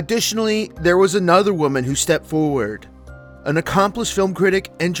 Additionally, there was another woman who stepped forward, an accomplished film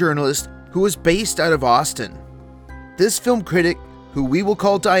critic and journalist who was based out of Austin. This film critic, who we will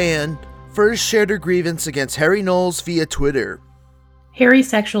call Diane, first shared her grievance against Harry Knowles via Twitter. Harry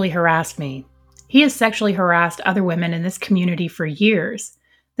sexually harassed me. He has sexually harassed other women in this community for years.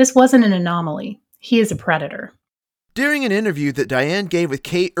 This wasn't an anomaly. He is a predator. During an interview that Diane gave with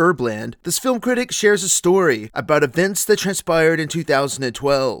Kate Erbland, this film critic shares a story about events that transpired in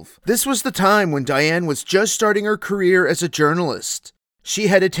 2012. This was the time when Diane was just starting her career as a journalist. She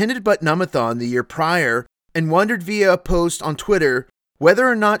had attended Butt-Numb-a-thon the year prior and wondered via a post on Twitter whether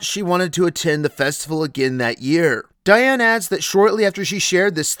or not she wanted to attend the festival again that year. Diane adds that shortly after she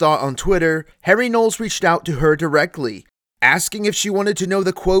shared this thought on Twitter, Harry Knowles reached out to her directly, asking if she wanted to know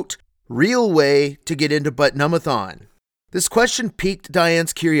the, quote, real way to get into Butt-Numb-a-thon. This question piqued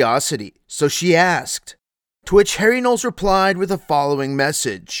Diane's curiosity, so she asked, to which Harry Knowles replied with the following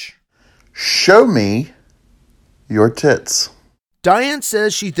message. Show me your tits. Diane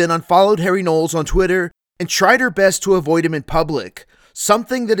says she then unfollowed Harry Knowles on Twitter and tried her best to avoid him in public,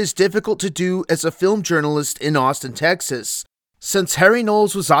 something that is difficult to do as a film journalist in Austin, Texas, since Harry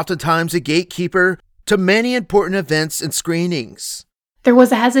Knowles was oftentimes a gatekeeper to many important events and screenings. There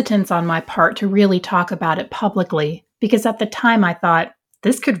was a hesitance on my part to really talk about it publicly, because at the time I thought,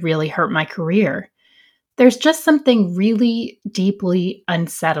 this could really hurt my career. There's just something really deeply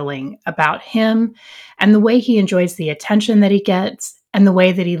unsettling about him and the way he enjoys the attention that he gets and the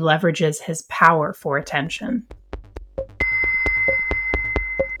way that he leverages his power for attention.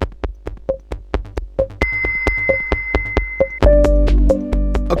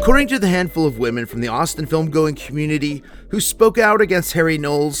 According to the handful of women from the Austin film-going community who spoke out against Harry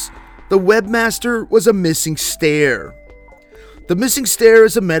Knowles, the webmaster was a missing stare. The missing stare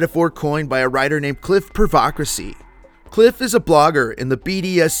is a metaphor coined by a writer named Cliff Pervocracy. Cliff is a blogger in the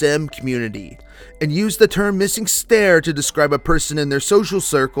BDSM community and used the term missing stare to describe a person in their social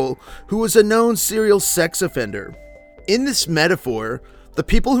circle who was a known serial sex offender. In this metaphor, the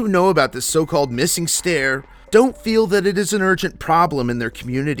people who know about this so-called missing stare don't feel that it is an urgent problem in their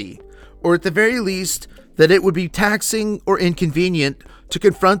community, or at the very least, that it would be taxing or inconvenient to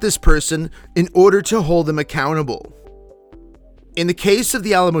confront this person in order to hold them accountable. In the case of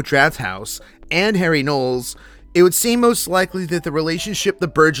the Alamo Drafthouse and Harry Knowles, it would seem most likely that the relationship the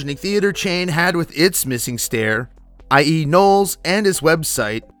burgeoning theater chain had with its missing stare, i.e. Knowles and his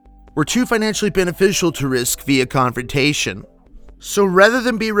website, were too financially beneficial to risk via confrontation. So rather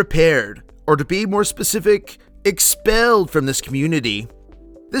than be repaired, or to be more specific, expelled from this community,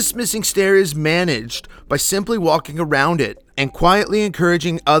 this missing stare is managed by simply walking around it and quietly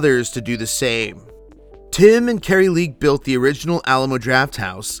encouraging others to do the same. Tim and Carrie League built the original Alamo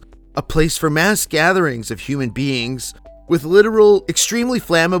Drafthouse, a place for mass gatherings of human beings, with literal, extremely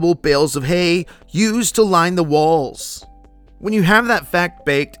flammable bales of hay used to line the walls. When you have that fact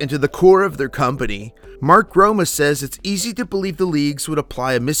baked into the core of their company, Mark Roma says it's easy to believe the leagues would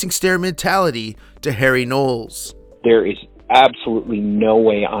apply a missing stare mentality to Harry Knowles. There is absolutely no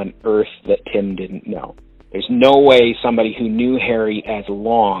way on earth that Tim didn't know. There's no way somebody who knew Harry as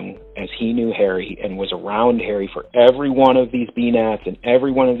long as he knew Harry and was around Harry for every one of these BNATs and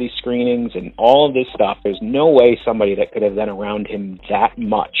every one of these screenings and all of this stuff, there's no way somebody that could have been around him that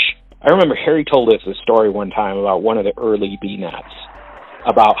much. I remember Harry told us a story one time about one of the early BNATs,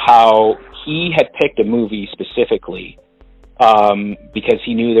 about how he had picked a movie specifically because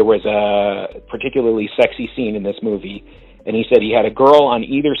he knew there was a particularly sexy scene in this movie, and he said he had a girl on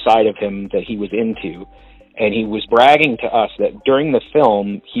either side of him that he was into, And he was bragging to us that during the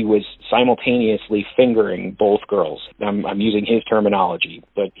film, he was simultaneously fingering both girls. I'm using his terminology,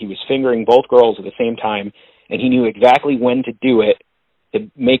 but he was fingering both girls at the same time, and he knew exactly when to do it to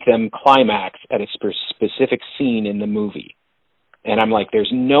make them climax at a specific scene in the movie. And I'm like,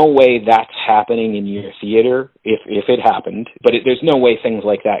 there's no way that's happening in your theater, if it happened, but there's no way things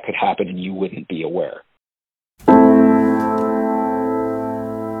like that could happen and you wouldn't be aware.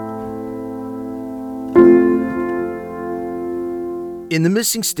 In the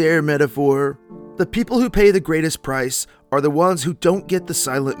missing stair metaphor, the people who pay the greatest price are the ones who don't get the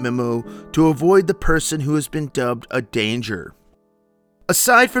silent memo to avoid the person who has been dubbed a danger.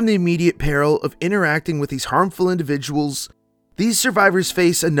 Aside from the immediate peril of interacting with these harmful individuals, these survivors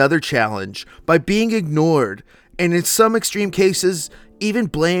face another challenge by being ignored, and in some extreme cases, even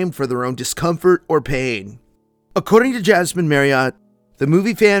blamed for their own discomfort or pain. According to Jasmine Marriott, the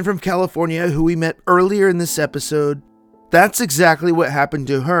movie fan from California who we met earlier in this episode, that's exactly what happened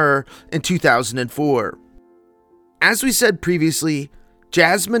to her in 2004. As we said previously,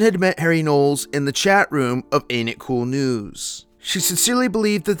 Jasmine had met Harry Knowles in the chat room of Ain't It Cool News. She sincerely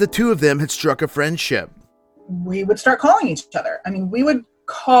believed that the two of them had struck a friendship. We would start calling each other. I mean, he would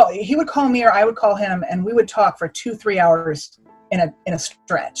call me or I would call him, and we would talk for 2-3 hours in a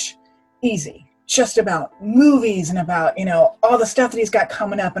stretch. Easy. Just about movies and about, all the stuff that he's got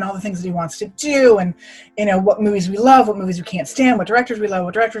coming up and all the things that he wants to do and, what movies we love, what movies we can't stand, what directors we love,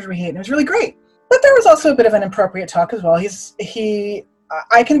 what directors we hate. And it was really great. But there was also a bit of an inappropriate talk as well.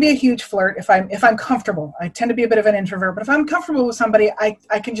 I can be a huge flirt if I'm comfortable. I tend to be a bit of an introvert, but if I'm comfortable with somebody, I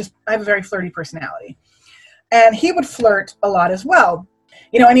have a very flirty personality. And he would flirt a lot as well.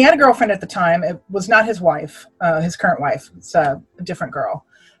 And he had a girlfriend at the time. It was not his wife, his current wife. It's a different girl.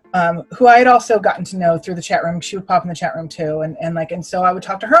 Who I had also gotten to know through the chat room. She would pop in the chat room too. And so I would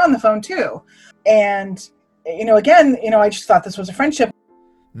talk to her on the phone too. And, I just thought this was a friendship.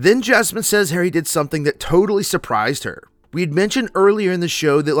 Then Jasmine says Harry did something that totally surprised her. We had mentioned earlier in the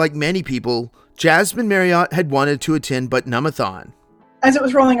show that, like many people, Jasmine Marriott had wanted to attend But-Numathon. As it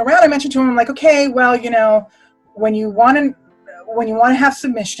was rolling around, I mentioned to him, I'm like, okay, well, when you want to have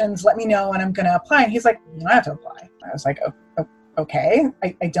submissions, let me know and I'm going to apply. And he's like, you don't have to apply. I was like, oh, okay,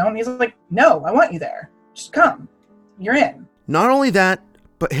 I don't. He's like, no, I want you there. Just come. You're in. Not only that,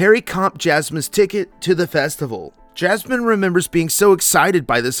 but Harry comped Jasmine's ticket to the festival. Jasmine remembers being so excited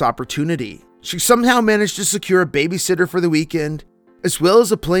by this opportunity. She somehow managed to secure a babysitter for the weekend, as well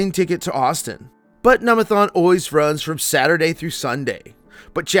as a plane ticket to Austin. But-Numathon always runs from Saturday through Sunday,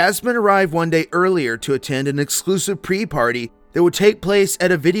 but Jasmine arrived one day earlier to attend an exclusive pre-party that would take place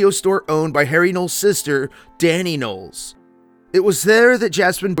at a video store owned by Harry Knowles' sister, Danny Knowles. It was there that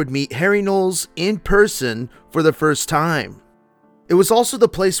Jasmine would meet Harry Knowles in person for the first time. It was also the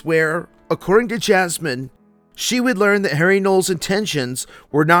place where, according to Jasmine, she would learn that Harry Knowles' intentions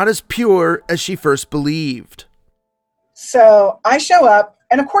were not as pure as she first believed. So I show up,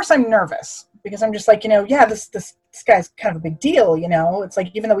 and of course I'm nervous, because I'm just like, this guy's kind of a big deal, It's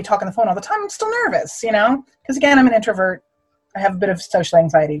like, even though we talk on the phone all the time, I'm still nervous, Because again, I'm an introvert. I have a bit of social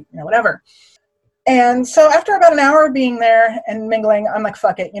anxiety, whatever. And so after about an hour of being there and mingling, I'm like,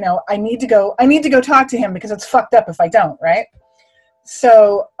 fuck it, I need to go talk to him because it's fucked up if I don't, right?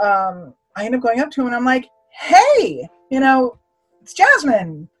 So I end up going up to him and I'm like, hey, it's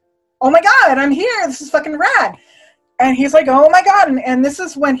Jasmine. Oh my God, I'm here. This is fucking rad. And he's like, oh my God. And this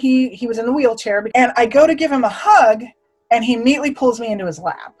is when he was in the wheelchair. And I go to give him a hug and he immediately pulls me into his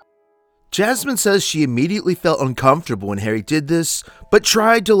lap. Jasmine says she immediately felt uncomfortable when Harry did this, but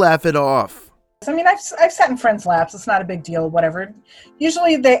tried to laugh it off. I mean, I've sat in friends' laps. It's not a big deal, whatever.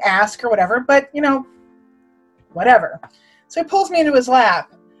 Usually they ask or whatever, but, whatever. So he pulls me into his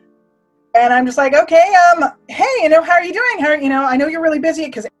lap. And I'm just like, okay, hey, how are you doing? I know you're really busy,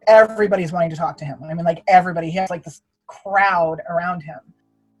 because everybody's wanting to talk to him. I mean, like, everybody. He has, like, this crowd around him.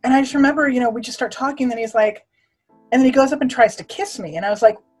 And I just remember, we just start talking, and he's like, and then he goes up and tries to kiss me. And I was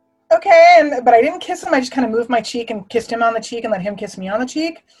like, okay, but I didn't kiss him. I just kind of moved my cheek and kissed him on the cheek and let him kiss me on the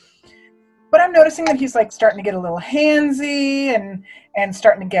cheek. But I'm noticing that he's, like, starting to get a little handsy and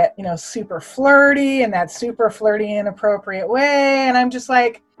starting to get, super flirty in that super flirty, inappropriate way. And I'm just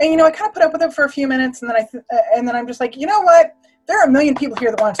like, and, I kind of put up with it for a few minutes. And then I'm just like, you know what? There are a million people here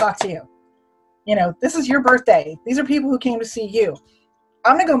that want to talk to you. This is your birthday. These are people who came to see you.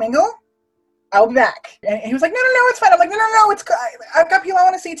 I'm going to go mingle. I'll be back. And he was like, no, it's fine. I'm like, no, it's good. I've got people I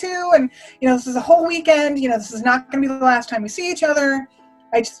want to see too. And, this is a whole weekend. This is not going to be the last time we see each other.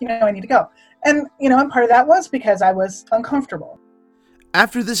 I just, I need to go. And, and part of that was because I was uncomfortable.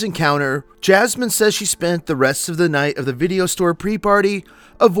 After this encounter, Jasmine says she spent the rest of the night of the video store pre-party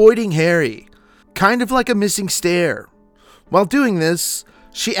avoiding Harry. kind of like a missing stare. While doing this,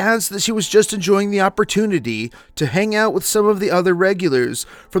 she adds that she was just enjoying the opportunity to hang out with some of the other regulars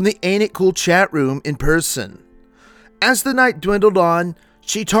from the Ain't It Cool chat room in person. As the night dwindled on,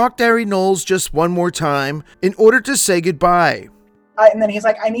 she talked to Harry Knowles just one more time in order to say goodbye. And then he's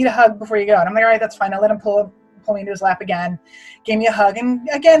like, I need a hug before you go. And I'm like, all right, that's fine. I let him pull me into his lap again, gave me a hug, and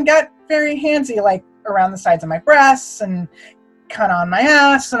again got very handsy, like around the sides of my breasts and kind of on my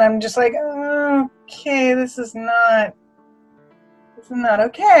ass. And I'm just like, okay, this is not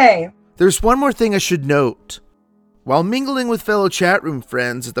okay. There's one more thing I should note. While mingling with fellow chat room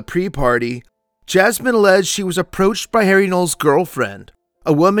friends at the pre-party, Jasmine alleged she was approached by Harry Knowles' girlfriend,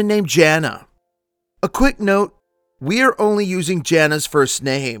 a woman named Jana. A quick note, we are only using Jana's first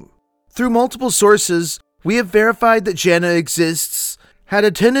name. Through multiple sources, we have verified that Jana exists, had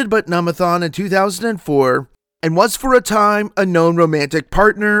attended Butt-Numb-a-thon in 2004, and was for a time a known romantic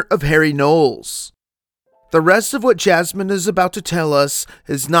partner of Harry Knowles. The rest of what Jasmine is about to tell us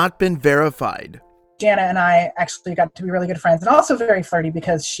has not been verified. Jana and I actually got to be really good friends, and also very flirty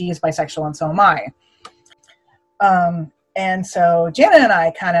because she is bisexual and so am I. And so Jana and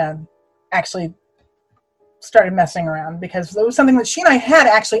I kind of actually started messing around because it was something that she and I had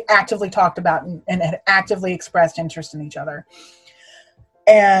actually actively talked about and had actively expressed interest in each other.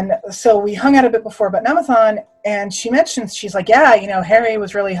 And so we hung out a bit before Butt-Numb-a-thon, and she mentions, she's like, yeah, Harry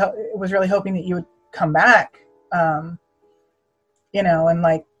was really hoping that you would come back, and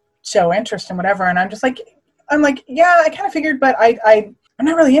like show interest and whatever. And I'm like, yeah, I kind of figured, but I'm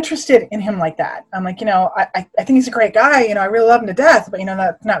not really interested in him like that. I'm like, I think he's a great guy. I really love him to death, but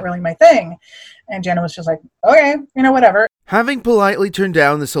that's not really my thing. And Jenna was just like, okay, whatever. Having politely turned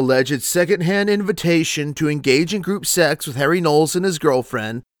down this alleged secondhand invitation to engage in group sex with Harry Knowles and his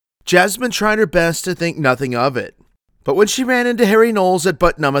girlfriend, Jasmine tried her best to think nothing of it. But when she ran into Harry Knowles at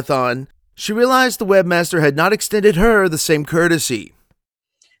Butt-Numb-a-thon, she realized the webmaster had not extended her the same courtesy.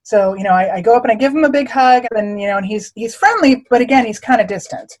 So, I go up and I give him a big hug, and and he's friendly, but again, he's kind of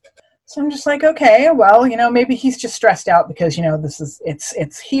distant. So I'm just like, okay, well, maybe he's just stressed out because,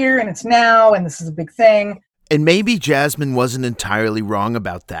 it's here and it's now, and this is a big thing. And maybe Jasmine wasn't entirely wrong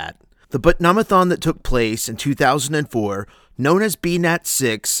about that. The Butt-Numb-a-thon that took place in 2004, known as BNAT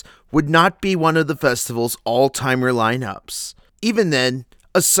 6, would not be one of the festival's all-timer lineups. Even then,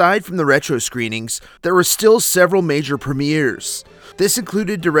 aside from the retro screenings, there were still several major premieres. This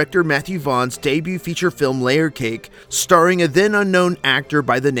included director Matthew Vaughn's debut feature film Layer Cake, starring a then unknown actor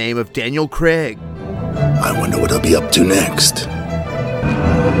by the name of Daniel Craig. I wonder what he'll be up to next.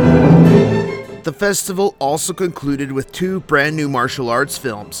 The festival also concluded with two brand new martial arts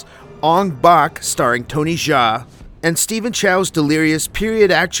films, Ong Bak starring Tony Jaa, and Stephen Chow's delirious period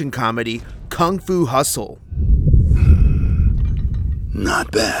action comedy Kung Fu Hustle.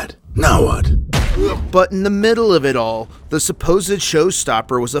 Not bad. Now what? But in the middle of it all, the supposed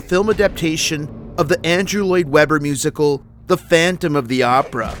showstopper was a film adaptation of the Andrew Lloyd Webber musical The Phantom of the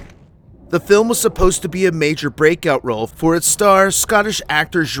Opera. The film was supposed to be a major breakout role for its star, Scottish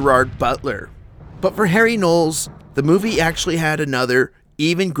actor Gerard Butler. But for Harry Knowles, the movie actually had another,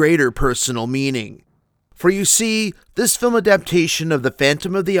 even greater personal meaning. For you see, this film adaptation of the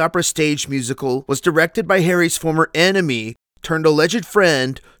Phantom of the Opera stage musical was directed by Harry's former enemy turned alleged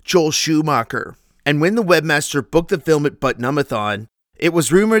friend, Joel Schumacher. And when the webmaster booked the film at Butt-Numb-a-thon, it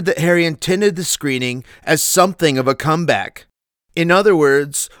was rumored that Harry intended the screening as something of a comeback. In other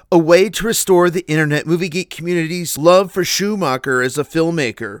words, a way to restore the internet movie geek community's love for Schumacher as a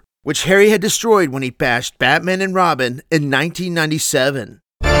filmmaker, which Harry had destroyed when he bashed Batman and Robin in 1997.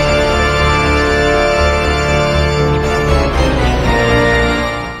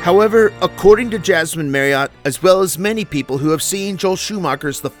 However, according to Jasmine Marriott, as well as many people who have seen Joel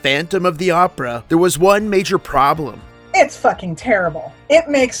Schumacher's The Phantom of the Opera, there was one major problem. It's fucking terrible. It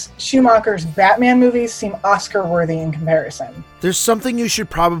makes Schumacher's Batman movies seem Oscar-worthy in comparison. There's something you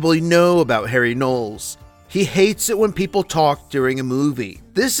should probably know about Harry Knowles. He hates it when people talk during a movie.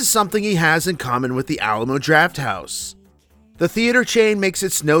 This is something he has in common with the Alamo Drafthouse. The theater chain makes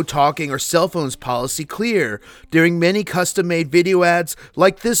its no talking or cell phones policy clear during many custom-made video ads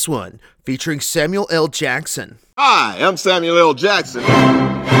like this one, featuring Samuel L. Jackson. Hi, I'm Samuel L. Jackson.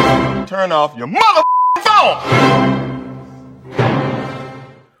 Turn off your phone!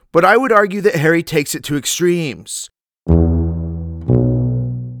 But I would argue that Harry takes it to extremes.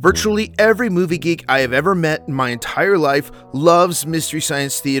 Virtually every movie geek I have ever met in my entire life loves Mystery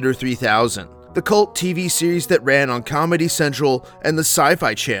Science Theater 3000. The cult TV series that ran on Comedy Central and the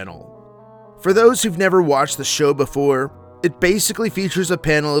Sci-Fi Channel. For those who've never watched the show before, it basically features a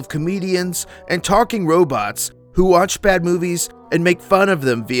panel of comedians and talking robots who watch bad movies and make fun of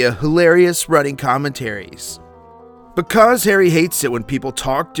them via hilarious running commentaries. Because Harry hates it when people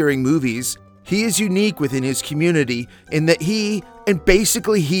talk during movies, he is unique within his community in that he, and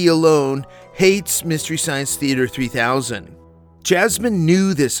basically he alone, hates Mystery Science Theater 3000. Jasmine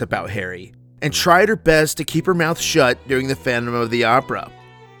knew this about Harry, and tried her best to keep her mouth shut during the Phantom of the Opera.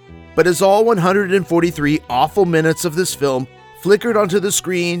 But as all 143 awful minutes of this film flickered onto the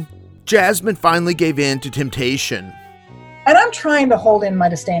screen, Jasmine finally gave in to temptation. And I'm trying to hold in my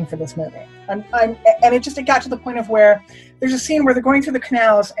disdain for this movie. And it got to the point of where there's a scene where they're going through the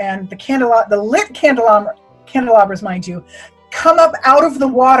canals and the lit candelabras, mind you, come up out of the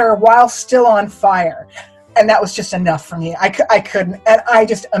water while still on fire. And that was just enough for me. I couldn't. And I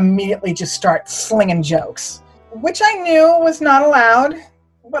just immediately just start slinging jokes, which I knew was not allowed,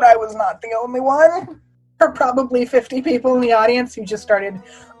 but I was not the only one. There were probably 50 people in the audience who just started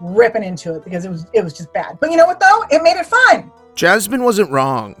ripping into it because it was just bad. But you know what, though? It made it fun. Jasmine wasn't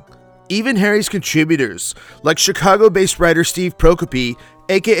wrong. Even Harry's contributors, like Chicago-based writer Steve Prokopi,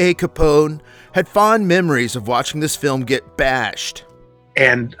 aka Capone, had fond memories of watching this film get bashed.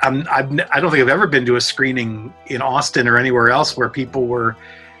 And I don't think I've ever been to a screening in Austin or anywhere else where people were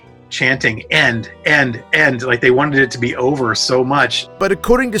chanting end, end, end, like they wanted it to be over so much. But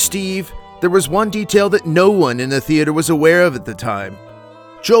according to Steve, there was one detail that no one in the theater was aware of at the time.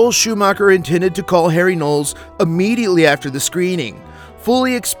 Joel Schumacher intended to call Harry Knowles immediately after the screening,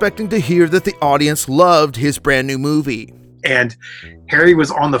 fully expecting to hear that the audience loved his brand new movie. And Harry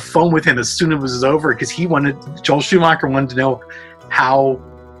was on the phone with him as soon as it was over because Joel Schumacher wanted to know how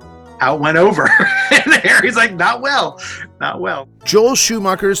it went over. And Harry's like, not well. Joel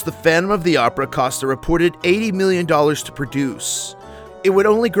Schumacher's The Phantom of the Opera cost a reported $80 million to produce. It would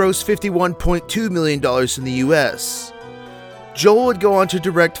only gross $51.2 million in the US. Joel would go on to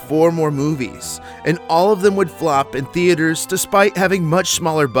direct 4 more movies, and all of them would flop in theaters despite having much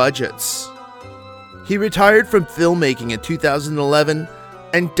smaller budgets. He retired from filmmaking in 2011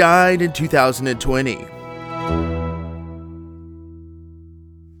 and died in 2020.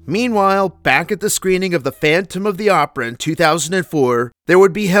 Meanwhile, back at the screening of The Phantom of the Opera in 2004, there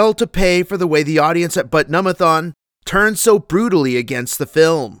would be hell to pay for the way the audience at Butt-Numb-a-thon turned so brutally against the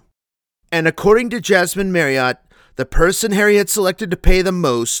film. And according to Jasmine Marriott, the person Harry had selected to pay the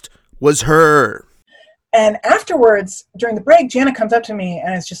most was her. And afterwards, during the break, Jana comes up to me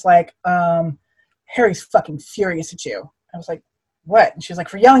and it's just like, Harry's fucking furious at you. I was like, what? And she was like,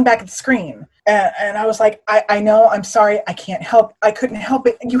 for yelling back at the screen. And I was like, I know, I'm sorry, I couldn't help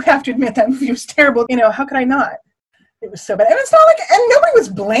it. You have to admit that movie was terrible. How could I not? It was so bad. And it's not like, and nobody was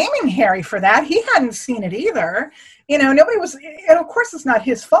blaming Harry for that. He hadn't seen it either. Nobody was, and of course it's not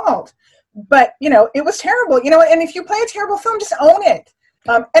his fault. But, it was terrible. And if you play a terrible film, just own it.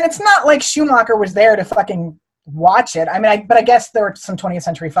 And it's not like Schumacher was there to fucking watch it. I mean, but I guess there were some 20th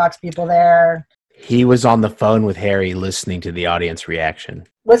Century Fox people there. He was on the phone with Harry listening to the audience reaction.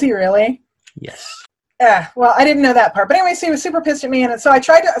 Was he really? Yes. Yeah, well, I didn't know that part. But anyway, so he was super pissed at me. And so I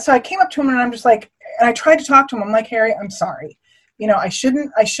came up to him and I'm just like, and I tried to talk to him. I'm like, Harry, I'm sorry. I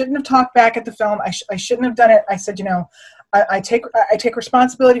shouldn't have talked back at the film. I shouldn't have done it. I said, I take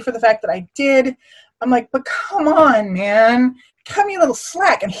responsibility for the fact that I did. I'm like, but come on, man. Cut me a little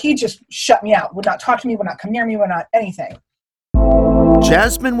slack. And he just shut me out. Would not talk to me, would not come near me, would not anything.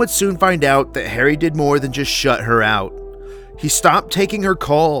 Jasmine would soon find out that Harry did more than just shut her out. He stopped taking her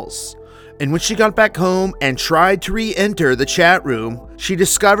calls. And when she got back home and tried to re-enter the chat room, she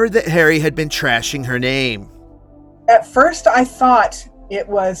discovered that Harry had been trashing her name. At first, I thought it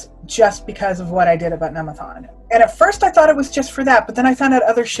was just because of what I did about Butt-Numb-a-thon. And at first, I thought it was just for that. But then I found out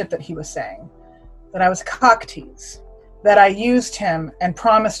other shit that he was saying. That I was a cock tease. That I used him and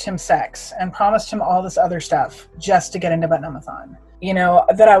promised him sex. And promised him all this other stuff just to get into Butt-Numb-a-thon.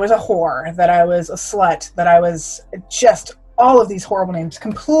 That I was a whore. That I was a slut. That I was just all of these horrible names.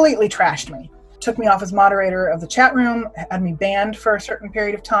 Completely trashed me. Took me off as moderator of the chat room. Had me banned for a certain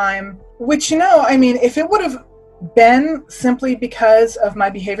period of time. Which, if it would have been simply because of my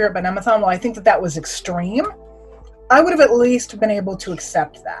behavior at Butt-Numb-a-thon, well, I think that was extreme. I would have at least been able to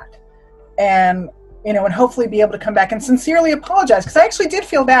accept that. And hopefully be able to come back and sincerely apologize, because I actually did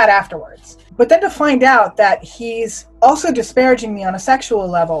feel bad afterwards. But then to find out that he's also disparaging me on a sexual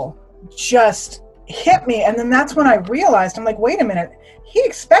level just hit me. And then that's when I realized, I'm like, wait a minute, he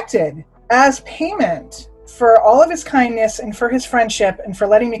expected as payment for all of his kindness and for his friendship and for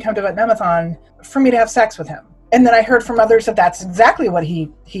letting me come to Butt-Numb-a-thon for me to have sex with him. And then I heard from others that that's exactly what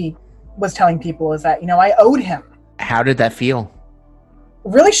he was telling people, is that, I owed him. How did that feel?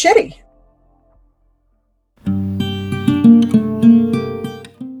 Really shitty.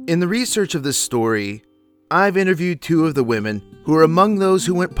 In the research of this story, I've interviewed two of the women who are among those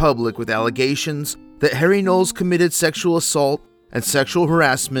who went public with allegations that Harry Knowles committed sexual assault and sexual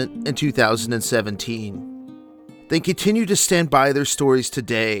harassment in 2017. They continue to stand by their stories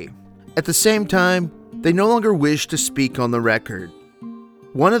today. At the same time, they no longer wish to speak on the record.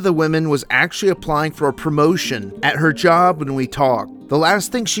 One of the women was actually applying for a promotion at her job when we talked. The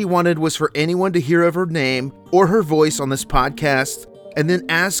last thing she wanted was for anyone to hear of her name or her voice on this podcast and then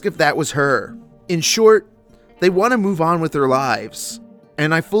ask if that was her. In short, they want to move on with their lives,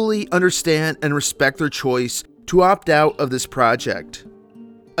 and I fully understand and respect their choice to opt out of this project.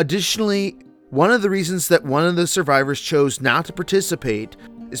 Additionally, one of the reasons that one of the survivors chose not to participate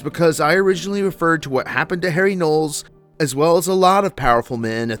is because I originally referred to what happened to Harry Knowles, as well as a lot of powerful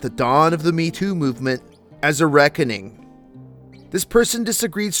men at the dawn of the Me Too movement, as a reckoning. This person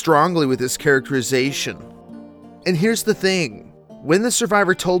disagreed strongly with this characterization. And here's the thing. When the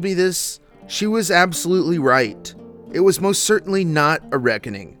survivor told me this, she was absolutely right. It was most certainly not a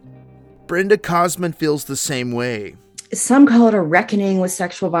reckoning. Brenda Cosman feels the same way. Some call it a reckoning with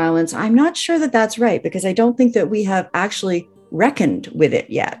sexual violence. I'm not sure that that's right, because I don't think that we have actually reckoned with it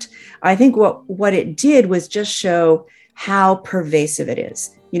yet. I think what it did was just show how pervasive it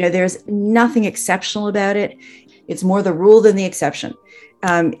is. There's nothing exceptional about it. It's more the rule than the exception.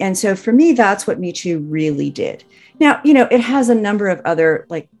 And so for me, that's what Me Too really did. Now, it has a number of other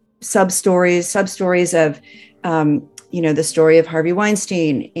sub-stories of, the story of Harvey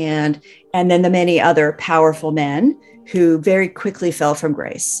Weinstein and then the many other powerful men who very quickly fell from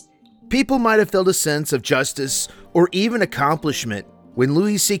grace. People might have felt a sense of justice or even accomplishment when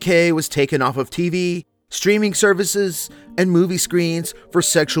Louis C.K. was taken off of TV, streaming services, and movie screens for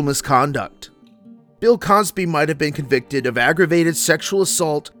sexual misconduct. Bill Cosby might have been convicted of aggravated sexual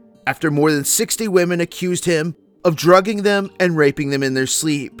assault after more than 60 women accused him of drugging them and raping them in their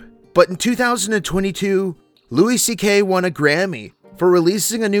sleep. But in 2022, Louis C.K. won a Grammy for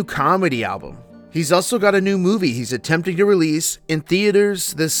releasing a new comedy album. He's also got a new movie he's attempting to release in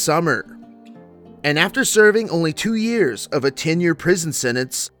theaters this summer. And after serving only 2 years of a 10-year prison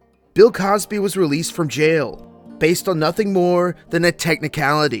sentence, Bill Cosby was released from jail based on nothing more than a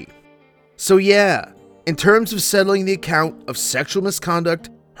technicality. So yeah, in terms of settling the account of sexual misconduct,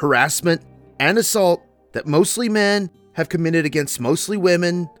 harassment, and assault that mostly men have committed against mostly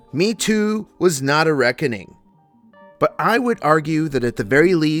women, Me Too was not a reckoning. But I would argue that at the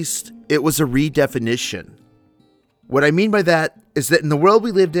very least, it was a redefinition. What I mean by that is that in the world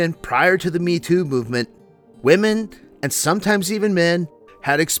we lived in prior to the Me Too movement, women, and sometimes even men,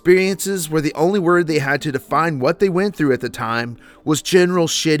 had experiences where the only word they had to define what they went through at the time was general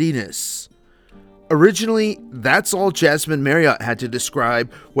shittiness. Originally, that's all Jasmine Marriott had to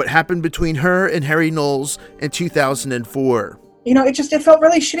describe what happened between her and Harry Knowles in 2004. It felt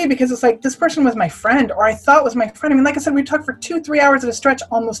really shitty because it's like, this person was my friend, or I thought was my friend. I mean, like I said, we talked for 2-3 hours at a stretch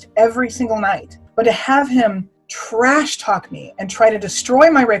almost every single night. But to have him trash talk me and try to destroy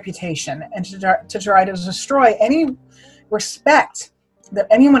my reputation and to try to destroy any respect that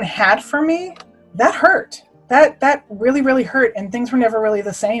anyone had for me, that hurt. That really, really hurt, and things were never really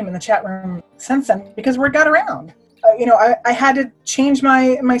the same in the chat room since then because word got around. I had to change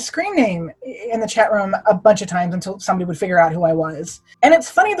my screen name in the chat room a bunch of times until somebody would figure out who I was. And it's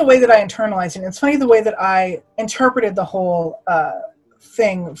funny the way that I internalized it. It's funny the way that I interpreted the whole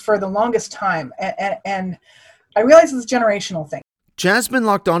thing for the longest time. And I realized it's a generational thing. Jasmine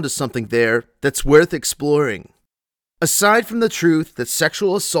locked onto something there that's worth exploring. Aside from the truth that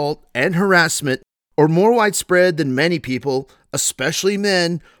sexual assault and harassment are more widespread than many people, especially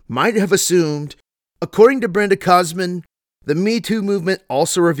men, might have assumed, according to Brenda Cosman, the Me Too movement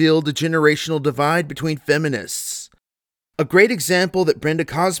also revealed a generational divide between feminists. A great example that Brenda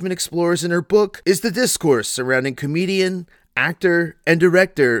Cosman explores in her book is the discourse surrounding comedian, actor, and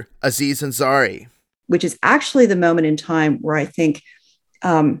director Aziz Ansari. Which is actually the moment in time where I think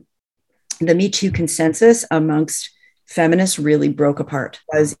the Me Too consensus amongst feminists really broke apart.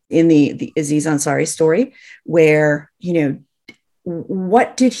 Was in the Aziz Ansari story where,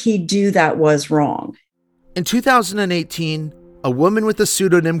 what did he do that was wrong? In 2018, a woman with the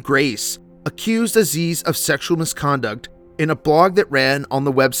pseudonym Grace accused Aziz of sexual misconduct in a blog that ran on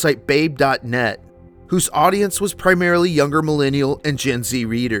the website babe.net, whose audience was primarily younger millennial and Gen Z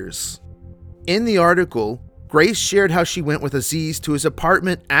readers. In the article, Grace shared how she went with Aziz to his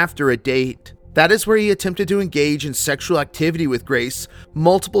apartment after a date. That is where he attempted to engage in sexual activity with Grace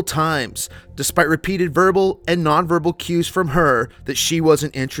multiple times, despite repeated verbal and nonverbal cues from her that she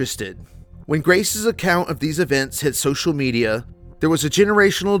wasn't interested. When Grace's account of these events hit social media, there was a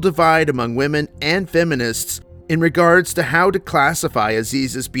generational divide among women and feminists in regards to how to classify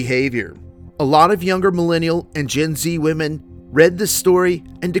Aziz's behavior. A lot of younger millennial and Gen Z women read this story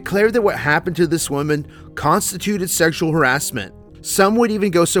and declared that what happened to this woman constituted sexual harassment. Some would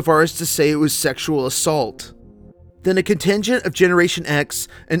even go so far as to say it was sexual assault. Then a contingent of Generation X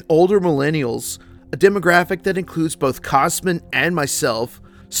and older millennials, a demographic that includes both Cosman and myself,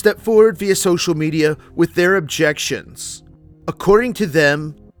 stepped forward via social media with their objections. According to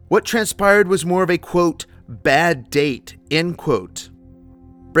them, what transpired was more of a, quote, bad date, end quote.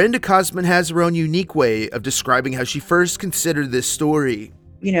 Brenda Cosman has her own unique way of describing how she first considered this story.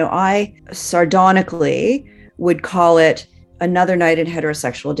 You know, I sardonically would call it another night in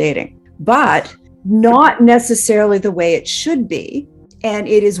heterosexual dating, but not necessarily the way it should be, and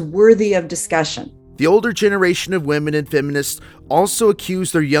it is worthy of discussion. The older generation of women and feminists also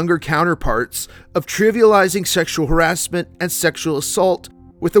accuse their younger counterparts of trivializing sexual harassment and sexual assault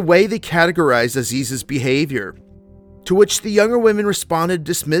with the way they categorize Aziz's behavior. To which the younger women responded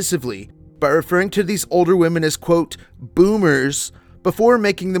dismissively by referring to these older women as, quote, boomers, before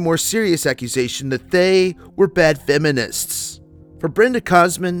making the more serious accusation that they were bad feminists. For Brenda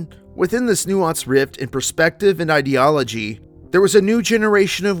Cosman, within this nuanced rift in perspective and ideology, there was a new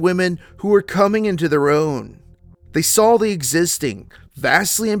generation of women who were coming into their own. They saw the existing,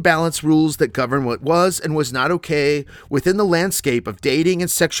 vastly imbalanced rules that govern what was and was not okay within the landscape of dating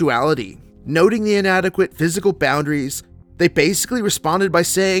and sexuality. Noting the inadequate physical boundaries, they basically responded by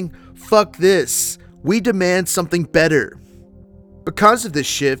saying, fuck this, we demand something better. Because of this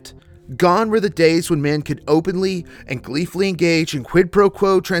shift, gone were the days when men could openly and gleefully engage in quid pro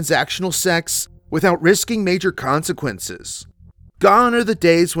quo transactional sex without risking major consequences. Gone are the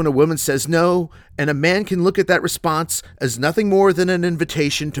days when a woman says no, and a man can look at that response as nothing more than an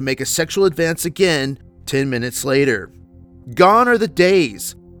invitation to make a sexual advance again 10 minutes later. Gone are the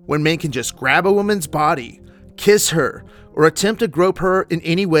days when men can just grab a woman's body, kiss her, or attempt to grope her in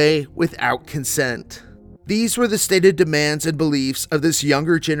any way without consent. These were the stated demands and beliefs of this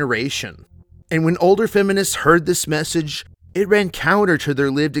younger generation. And when older feminists heard this message, it ran counter to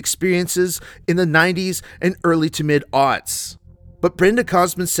their lived experiences in the 90s and early to mid-aughts. But Brenda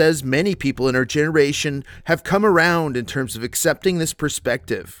Cosman says many people in her generation have come around in terms of accepting this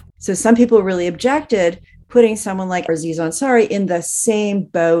perspective. So some people really objected putting someone like Aziz Ansari in the same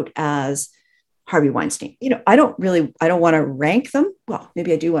boat as Harvey Weinstein. You know, I don't want to rank them. Well,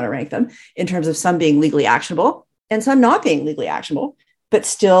 maybe I do want to rank them in terms of some being legally actionable and some not being legally actionable, but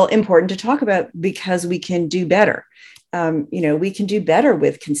still important to talk about because we can do better. We can do better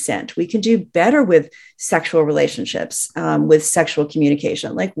with consent. We can do better with sexual relationships, with sexual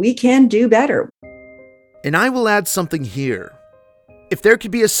communication. Like, we can do better. And I will add something here. If there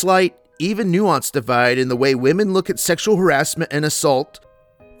could be a slight, even nuanced divide in the way women look at sexual harassment and assault,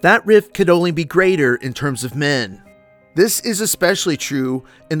 that rift could only be greater in terms of men. This is especially true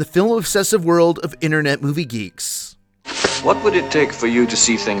in the film-obsessive world of internet movie geeks. What would it take for you to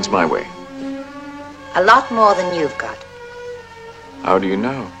see things my way? A lot more than you've got. How do you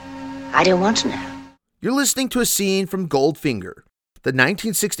know? I don't want to know. You're listening to a scene from Goldfinger, the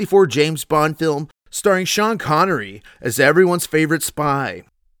 1964 James Bond film starring Sean Connery as everyone's favorite spy.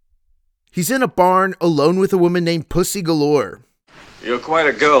 He's in a barn alone with a woman named Pussy Galore. You're quite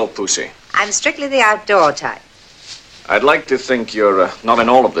a girl, Pussy. I'm strictly the outdoor type. I'd like to think you're not in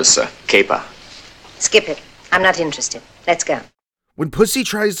all of this caper. Skip it. I'm not interested. Let's go. When Pussy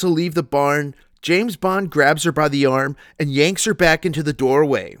tries to leave the barn, James Bond grabs her by the arm and yanks her back into the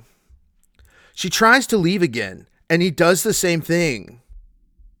doorway. She tries to leave again, and he does the same thing.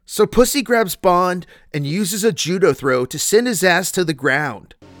 So Pussy grabs Bond and uses a judo throw to send his ass to the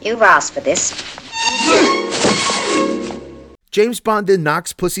ground. You've asked for this. James Bond then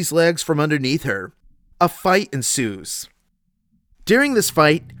knocks Pussy's legs from underneath her. A fight ensues. During this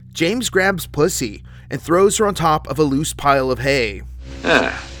fight, James grabs Pussy and throws her on top of a loose pile of hay.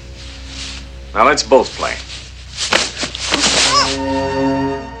 Now let's both play.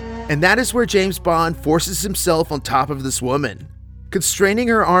 And that is where James Bond forces himself on top of this woman, constraining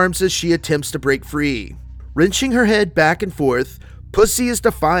her arms as she attempts to break free. Wrenching her head back and forth, Pussy is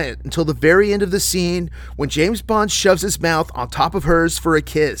defiant until the very end of the scene when James Bond shoves his mouth on top of hers for a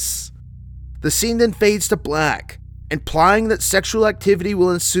kiss. The scene then fades to black, implying that sexual activity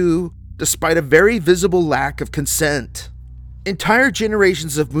will ensue despite a very visible lack of consent. Entire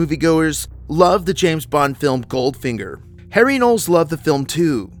generations of moviegoers love the James Bond film Goldfinger. Harry Knowles loved the film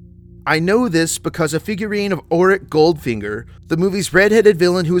too. I know this because a figurine of Auric Goldfinger, the movie's red-headed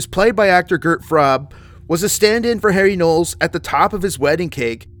villain who was played by actor Gert Fraub, was a stand-in for Harry Knowles at the top of his wedding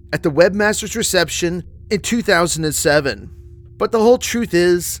cake at the webmaster's reception in 2007. But the whole truth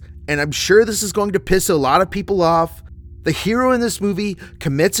is, and I'm sure this is going to piss a lot of people off, The hero in this movie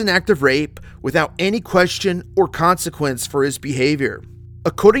commits an act of rape without any question or consequence for his behavior.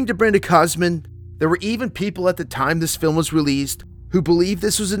 According to Brenda Cosman, there were even people at the time this film was released who believed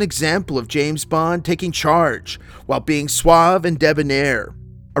this was an example of James Bond taking charge while being suave and debonair,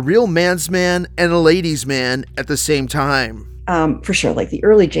 a real man's man and a ladies' man at the same time. For sure, like the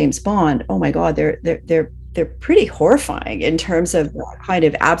early James Bond, oh my God, they're pretty horrifying in terms of the kind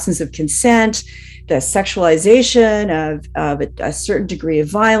of absence of consent, the sexualization of a certain degree of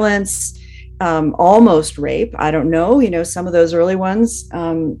violence, almost rape. I don't know, some of those early ones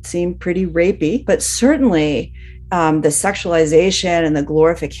seem pretty rapey, but certainly the sexualization and the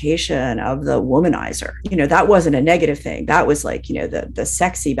glorification of the womanizer, that wasn't a negative thing. That was like, the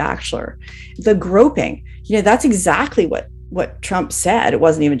sexy bachelor, the groping, that's exactly what Trump said. It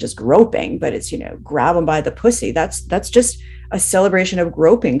wasn't even just groping, but it's, grab him by the pussy. That's just a celebration of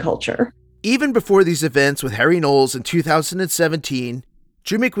groping culture. Even before these events with Harry Knowles in 2017,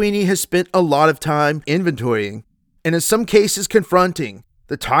 Drew McWeeny has spent a lot of time inventorying, and in some cases confronting,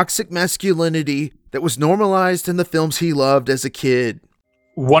 the toxic masculinity that was normalized in the films he loved as a kid.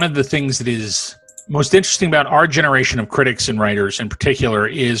 One of the things that is most interesting about our generation of critics and writers in particular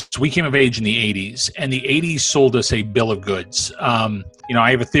is we came of age in the 80s, and the 80s sold us a bill of goods. I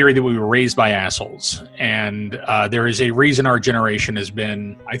have a theory that we were raised by assholes, and there is a reason our generation has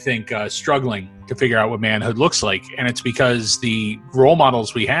been, I think, struggling to figure out what manhood looks like, and it's because the role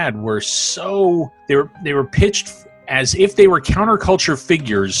models we had were they were pitched as if they were counterculture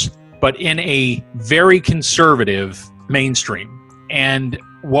figures, but in a very conservative mainstream. And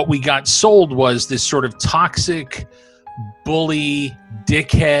what we got sold was this sort of toxic, bully,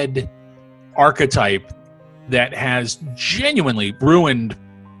 dickhead archetype that has genuinely ruined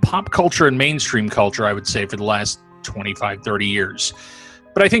pop culture and mainstream culture, I would say, for the last 25, 30 years.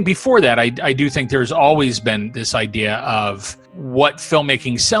 But I think before that, I do think there's always been this idea of what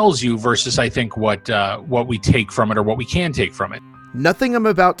filmmaking sells you versus, I think, what we take from it or what we can take from it. Nothing I'm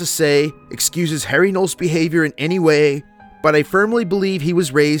about to say excuses Harry Knowles' behavior in any way, but I firmly believe he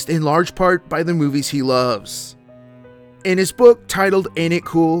was raised in large part by the movies he loves. In his book titled Ain't It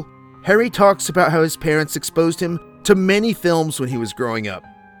Cool, Harry talks about how his parents exposed him to many films when he was growing up,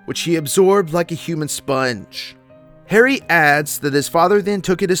 which he absorbed like a human sponge. Harry adds that his father then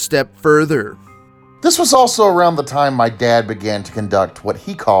took it a step further. This was also around the time my dad began to conduct what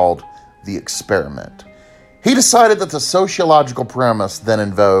he called the experiment. He decided that the sociological premise then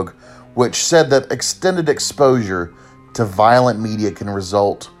in vogue, which said that extended exposure to violent media can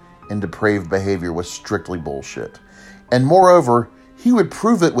result in depraved behavior, was strictly bullshit. And moreover, he would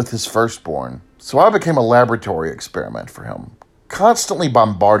prove it with his firstborn. So I became a laboratory experiment for him, constantly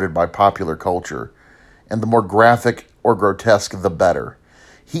bombarded by popular culture, and the more graphic or grotesque, the better.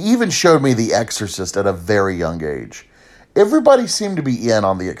 He even showed me The Exorcist at a very young age. Everybody seemed to be in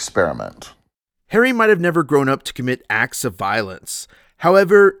on the experiment. Harry might have never grown up to commit acts of violence.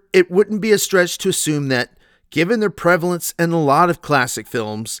 However, it wouldn't be a stretch to assume that, given their prevalence in a lot of classic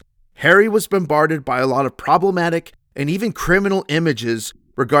films, Harry was bombarded by a lot of problematic and even criminal images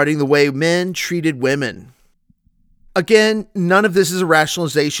regarding the way men treated women. Again, none of this is a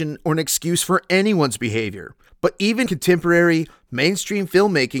rationalization or an excuse for anyone's behavior, but even contemporary, mainstream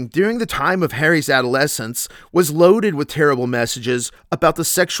filmmaking during the time of Harry's adolescence was loaded with terrible messages about the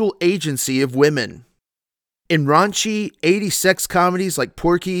sexual agency of women. In raunchy, 80s sex comedies like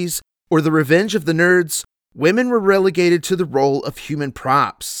Porky's or The Revenge of the Nerds, women were relegated to the role of human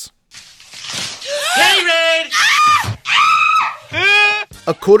props.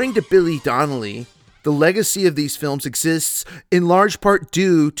 According to Billy Donnelly, the legacy of these films exists in large part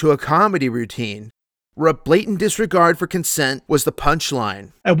due to a comedy routine, where a blatant disregard for consent was the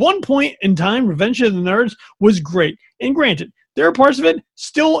punchline. At one point in time, Revenge of the Nerds was great. And granted, there are parts of it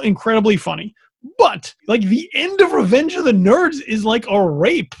still incredibly funny. But, like, the end of Revenge of the Nerds is like a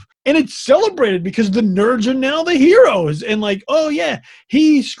rape. And it's celebrated because the nerds are now the heroes. And like, oh yeah,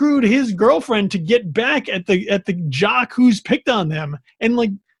 he screwed his girlfriend to get back at the jock who's picked on them. And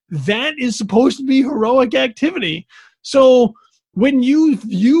like, that is supposed to be heroic activity. So when you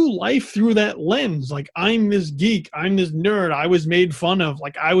view life through that lens, like, I'm this geek, I'm this nerd, I was made fun of,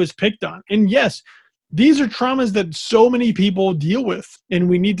 like, I was picked on. And yes, these are traumas that so many people deal with. And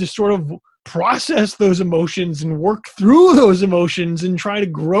we need to sort of process those emotions and work through those emotions and try to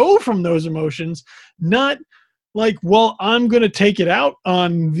grow from those emotions, not like, well, I'm going to take it out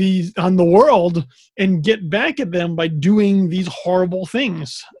on the world and get back at them by doing these horrible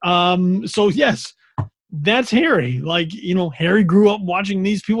things. So yes, that's Harry. Like, Harry grew up watching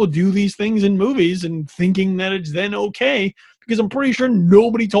these people do these things in movies and thinking that it's then okay because I'm pretty sure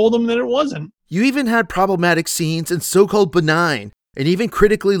nobody told them that it wasn't. You even had problematic scenes in so-called benign and even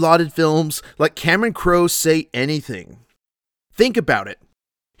critically lauded films like Cameron Crowe's Say Anything. Think about it.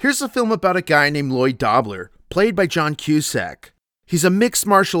 Here's a film about a guy named Lloyd Dobler, played by John Cusack. He's a mixed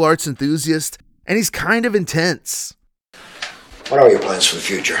martial arts enthusiast, and he's kind of intense. What are your plans for the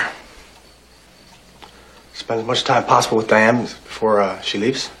future? Spend as much time possible with Diane before she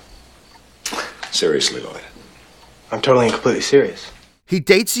leaves. Seriously, Lloyd. I'm totally and completely serious. He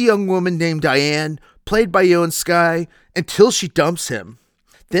dates a young woman named Diane, played by Yoan Sky, until she dumps him.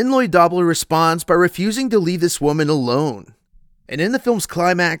 Then Lloyd Dobler responds by refusing to leave this woman alone. And in the film's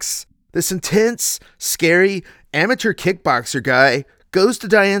climax, this intense, scary, amateur kickboxer guy goes to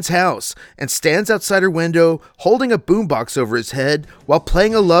Diane's house and stands outside her window holding a boombox over his head while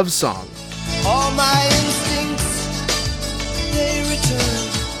playing a love song. All my instincts, they return.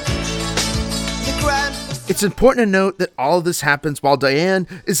 It's important to note that all of this happens while Diane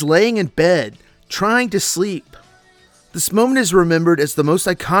is laying in bed, trying to sleep. This moment is remembered as the most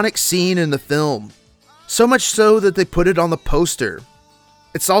iconic scene in the film, so much so that they put it on the poster.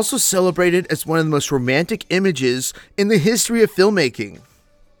 It's also celebrated as one of the most romantic images in the history of filmmaking.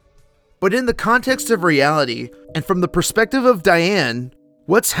 But in the context of reality, and from the perspective of Diane,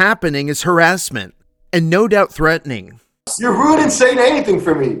 what's happening is harassment, and no doubt threatening. You're ruining Saying Anything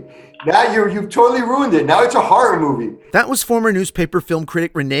for me. Now you've totally ruined it. Now it's a horror movie. That was former newspaper film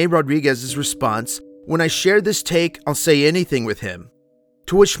critic Rene Rodriguez's response when I shared this take on Say Anything with him.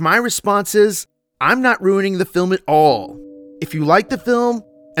 To which my response is, I'm not ruining the film at all. If you like the film,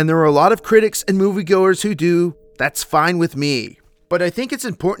 and there are a lot of critics and moviegoers who do, that's fine with me. But I think it's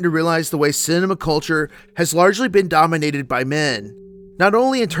important to realize the way cinema culture has largely been dominated by men, not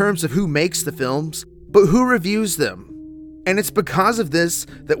only in terms of who makes the films, but who reviews them. And it's because of this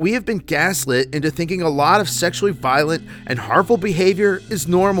that we have been gaslit into thinking a lot of sexually violent and harmful behavior is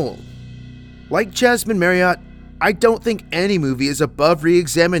normal. Like Jasmine Marriott, I don't think any movie is above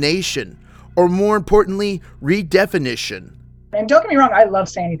re-examination, or more importantly, redefinition. And don't get me wrong, I love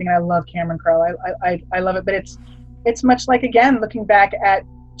Say Anything, and I love Cameron Crowe. I love it, but it's much like, again, looking back at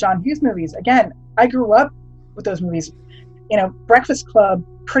John Hughes movies. Again, I grew up with those movies. You know, Breakfast Club,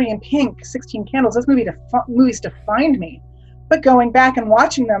 Pretty in Pink, 16 Candles, those movies defined me. But going back and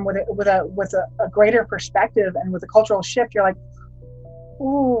watching them with a greater perspective and with a cultural shift, you're like,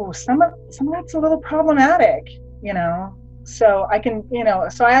 ooh, some of that's a little problematic, you know? So I can,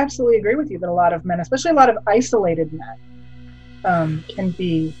 so I absolutely agree with you that a lot of men, especially a lot of isolated men, can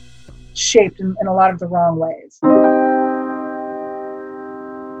be shaped in a lot of the wrong ways.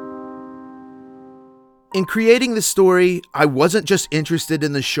 In creating the story, I wasn't just interested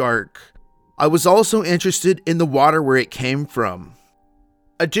in the shark. I was also interested in the water where it came from.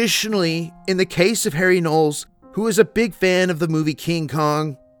 Additionally, in the case of Harry Knowles, who is a big fan of the movie King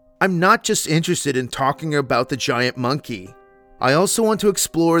Kong, I'm not just interested in talking about the giant monkey. I also want to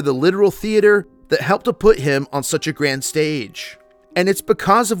explore the literal theater that helped to put him on such a grand stage. And it's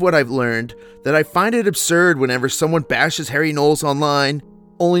because of what I've learned that I find it absurd whenever someone bashes Harry Knowles online,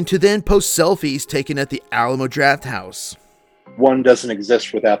 only to then post selfies taken at the Alamo Drafthouse. One doesn't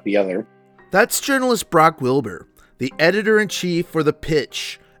exist without the other. That's journalist Brock Wilbur, the editor-in-chief for The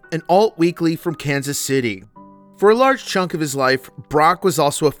Pitch, an alt weekly from Kansas City. For a large chunk of his life, Brock was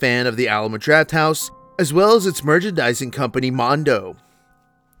also a fan of the Alamo Drafthouse, as well as its merchandising company Mondo.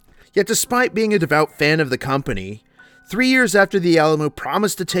 Yet despite being a devout fan of the company, 3 years after the Alamo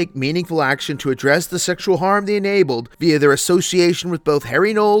promised to take meaningful action to address the sexual harm they enabled via their association with both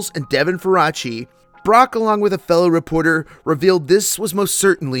Harry Knowles and Devin Faraci, Brock, along with a fellow reporter, revealed this was most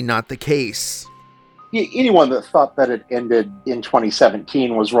certainly not the case. Anyone that thought that it ended in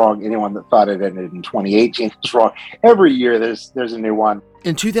 2017 was wrong. Anyone that thought it ended in 2018 was wrong. Every year there's a new one.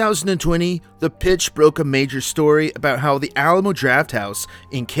 In 2020, The Pitch broke a major story about how the Alamo Drafthouse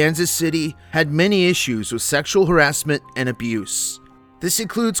in Kansas City had many issues with sexual harassment and abuse. This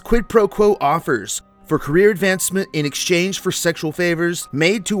includes quid pro quo offers for career advancement in exchange for sexual favors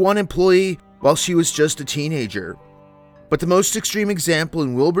made to one employee while she was just a teenager. But the most extreme example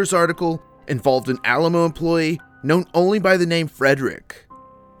in Wilbur's article involved an Alamo employee known only by the name Frederick.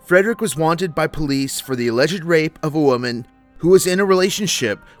 Frederick was wanted by police for the alleged rape of a woman who was in a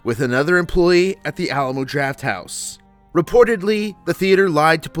relationship with another employee at the Alamo Drafthouse. Reportedly, the theater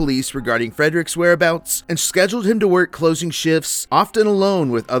lied to police regarding Frederick's whereabouts and scheduled him to work closing shifts, often alone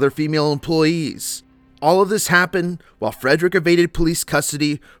with other female employees. All of this happened while Frederick evaded police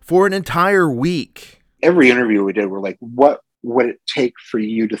custody for an entire week. Every interview we did, we're like, what would it take for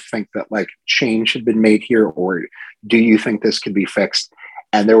you to think that like change had been made here? Or do you think this could be fixed?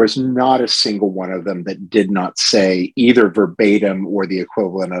 And there was not a single one of them that did not say either verbatim or the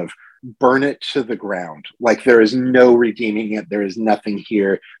equivalent of burn it to the ground. Like, there is no redeeming it. There is nothing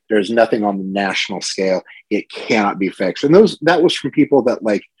here. There's nothing on the national scale. It cannot be fixed. And that was from people that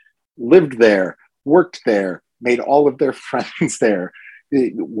like lived there, worked there, made all of their friends there,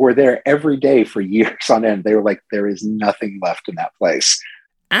 were there every day for years on end. They were like, there is nothing left in that place.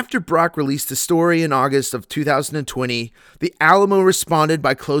 After Brock released the story in August of 2020, the Alamo responded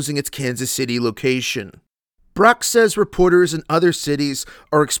by closing its Kansas City location. Brock says reporters in other cities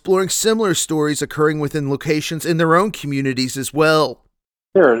are exploring similar stories occurring within locations in their own communities as well.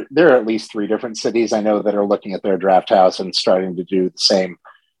 There are at least 3 different cities I know that are looking at their draft house and starting to do the same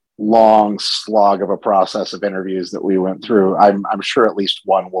long slog of a process of interviews that we went through. I'm sure at least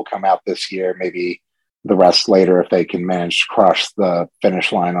one will come out this year, maybe the rest later if they can manage to cross the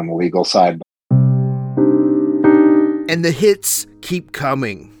finish line on the legal side. And the hits keep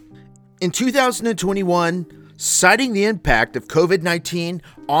coming. In 2021, citing the impact of COVID-19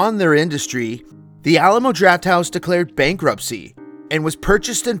 on their industry, the Alamo Drafthouse declared bankruptcy and was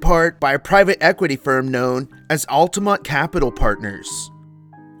purchased in part by a private equity firm known as Altamont Capital Partners.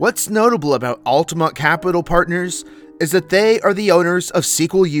 What's notable about Altamont Capital Partners is that they are the owners of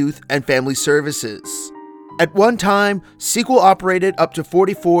Sequel Youth and Family Services. At one time, Sequel operated up to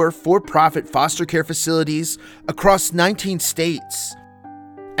 44 for-profit foster care facilities across 19 states.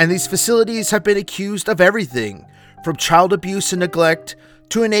 And these facilities have been accused of everything, from child abuse and neglect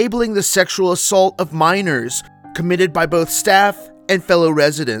to enabling the sexual assault of minors committed by both staff and fellow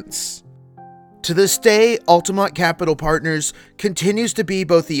residents. To this day, Altamont Capital Partners continues to be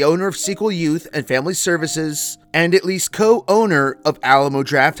both the owner of Sequel Youth and Family Services and at least co-owner of Alamo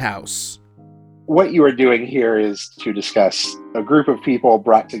Drafthouse. What you are doing here is to discuss a group of people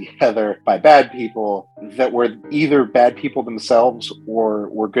brought together by bad people that were either bad people themselves or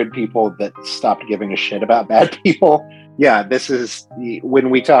were good people that stopped giving a shit about bad people. Yeah, this is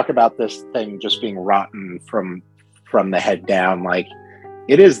when we talk about this thing just being rotten from the head down, like,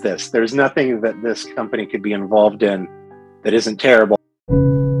 it is this. There's nothing that this company could be involved in that isn't terrible.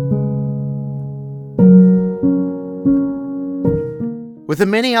 With the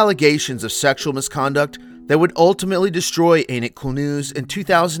many allegations of sexual misconduct that would ultimately destroy Ain't It Cool News in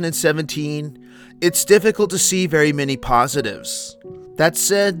 2017, it's difficult to see very many positives. That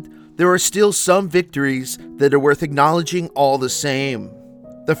said, there are still some victories that are worth acknowledging all the same.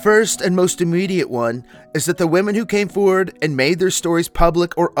 The first and most immediate one is that the women who came forward and made their stories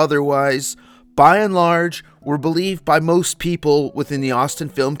public or otherwise, by and large, were believed by most people within the Austin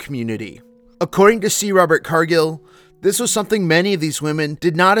film community. According to C. Robert Cargill, this was something many of these women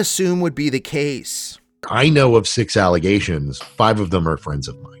did not assume would be the case. I know of 6 allegations. 5 of them are friends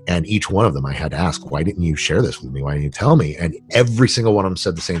of mine. And each one of them I had to ask, why didn't you share this with me? Why didn't you tell me? And every single one of them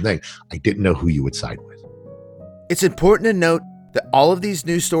said the same thing. I didn't know who you would side with. It's important to note that all of these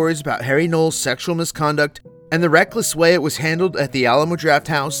news stories about Harry Knowles' sexual misconduct and the reckless way it was handled at the Alamo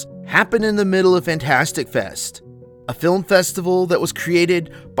Drafthouse happened in the middle of Fantastic Fest, a film festival that was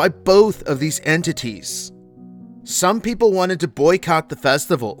created by both of these entities. Some people wanted to boycott the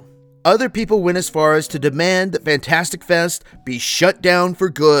festival. Other people went as far as to demand that Fantastic Fest be shut down for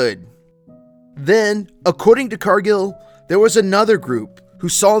good. Then, according to Cargill, there was another group who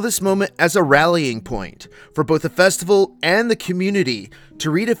saw this moment as a rallying point for both the festival and the community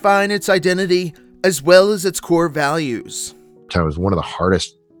to redefine its identity as well as its core values. It was one of the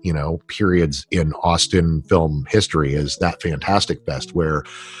hardest, periods in Austin film history is that Fantastic Fest, where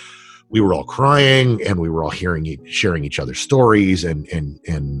we were all crying and we were all sharing each other's stories and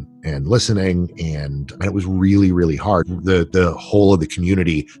listening. And it was really, really hard. The whole of the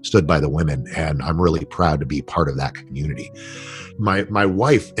community stood by the women, and I'm really proud to be part of that community. My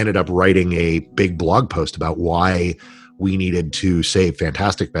wife ended up writing a big blog post about why we needed to save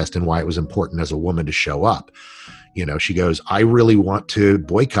Fantastic Fest and why it was important as a woman to show up. She goes, I really want to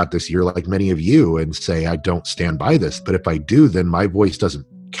boycott this year like many of you and say I don't stand by this. But if I do, then my voice doesn't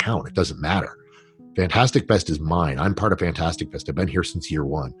count. It doesn't matter. Fantastic Fest is mine. I'm part of Fantastic Fest. I've been here since year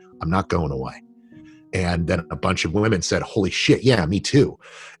 1. I'm not going away. And then a bunch of women said, holy shit, yeah, me too.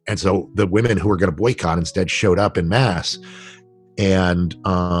 And so the women who were going to boycott instead showed up in mass and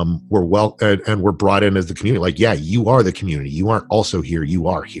were brought in as the community. Like, yeah, you are the community. You aren't also here. You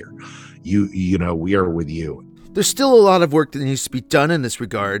are here. We are with you. There's still a lot of work that needs to be done in this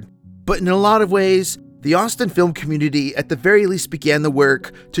regard, but in a lot of ways, the Austin film community at the very least began the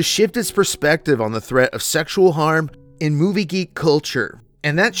work to shift its perspective on the threat of sexual harm in movie geek culture.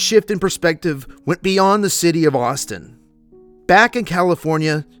 And that shift in perspective went beyond the city of Austin. Back in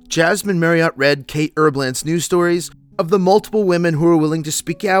California, Jasmine Marriott read Kate Erbland's news stories of the multiple women who are willing to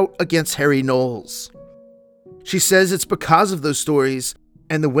speak out against Harry Knowles. She says it's because of those stories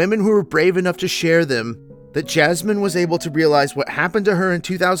and the women who were brave enough to share them that Jasmine was able to realize what happened to her in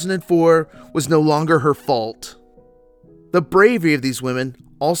 2004 was no longer her fault. The bravery of these women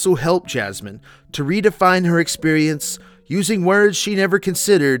also helped Jasmine to redefine her experience using words she never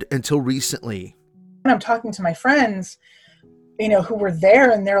considered until recently. I'm talking to my friends, who were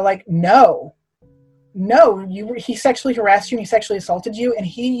there, and they're like, no, he sexually harassed you and he sexually assaulted you and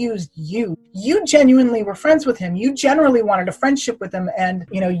he used you. You genuinely were friends with him. You generally wanted a friendship with him, and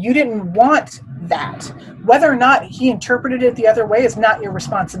you didn't want that. Whether or not he interpreted it the other way is not your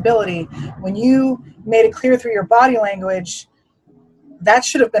responsibility. When you made it clear through your body language, that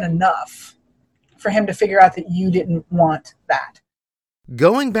should have been enough for him to figure out that you didn't want that.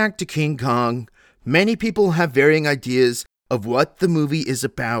 Going back to King Kong, many people have varying ideas of what the movie is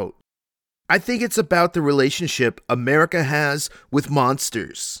about. I think it's about the relationship America has with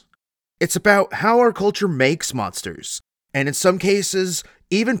monsters. It's about how our culture makes monsters, and in some cases,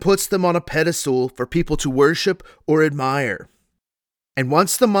 even puts them on a pedestal for people to worship or admire. And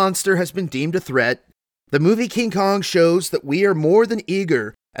once the monster has been deemed a threat, the movie King Kong shows that we are more than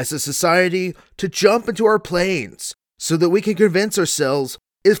eager as a society to jump into our planes so that we can convince ourselves,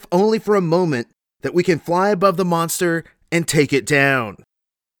 if only for a moment, that we can fly above the monster and take it down.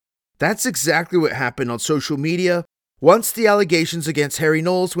 That's exactly what happened on social media once the allegations against Harry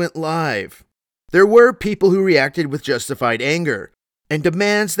Knowles went live. There were people who reacted with justified anger and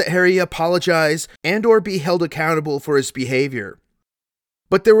demands that Harry apologize and or be held accountable for his behavior.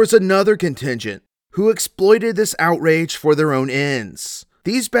 But there was another contingent who exploited this outrage for their own ends.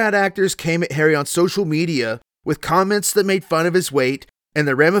 These bad actors came at Harry on social media with comments that made fun of his weight and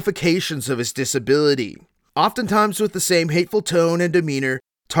the ramifications of his disability, oftentimes with the same hateful tone and demeanor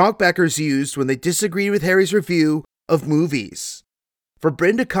talkbackers used when they disagreed with Harry's review of movies. For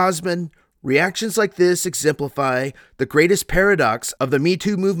Brenda Cosman, reactions like this exemplify the greatest paradox of the Me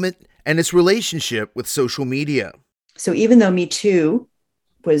Too movement and its relationship with social media. So even though Me Too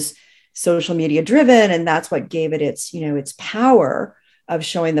was social media driven, and that's what gave it its power of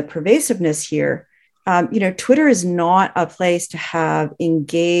showing the pervasiveness here, Twitter is not a place to have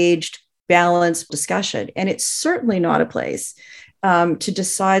engaged, balanced discussion. And it's certainly not a place to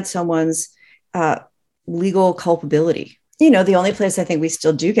decide someone's legal culpability. The only place I think we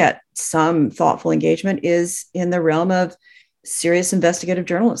still do get some thoughtful engagement is in the realm of serious investigative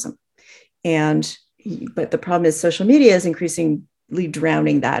journalism. But the problem is social media is increasingly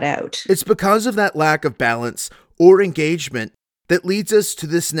drowning that out. It's because of that lack of balance or engagement that leads us to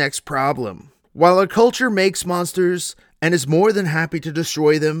this next problem. While our culture makes monsters and is more than happy to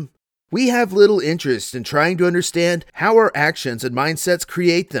destroy them, we have little interest in trying to understand how our actions and mindsets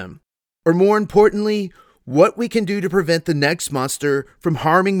create them, or more importantly, what we can do to prevent the next monster from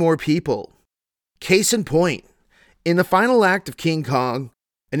harming more people. Case in point, in the final act of King Kong,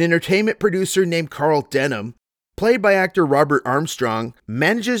 an entertainment producer named Carl Denham, played by actor Robert Armstrong,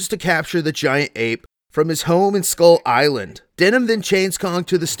 manages to capture the giant ape from his home in Skull Island. Denham then chains Kong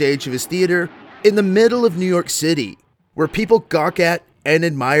to the stage of his theater in the middle of New York City, where people gawk at and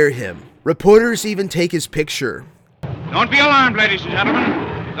admire him. Reporters even take his picture. Don't be alarmed, ladies and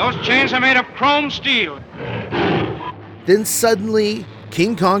gentlemen. Those chains are made of chrome steel. Then suddenly,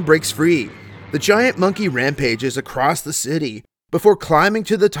 King Kong breaks free. The giant monkey rampages across the city before climbing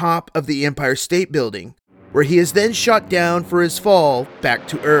to the top of the Empire State Building, where he is then shot down for his fall back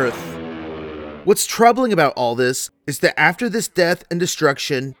to Earth. What's troubling about all this is that after this death and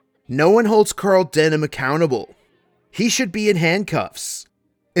destruction, no one holds Carl Denham accountable. He should be in handcuffs.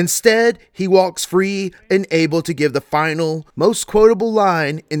 Instead, he walks free and able to give the final, most quotable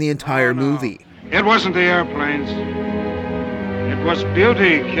line in the entire movie. It wasn't the airplanes. It was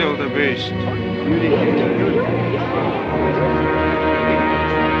beauty killed the beast.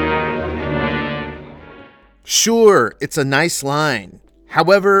 Sure, it's a nice line.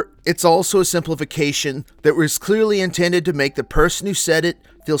 However, it's also a simplification that was clearly intended to make the person who said it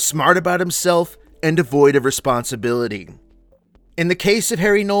feel smart about himself and devoid of responsibility. In the case of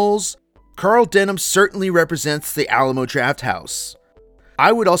Harry Knowles, Carl Denham certainly represents the Alamo Drafthouse.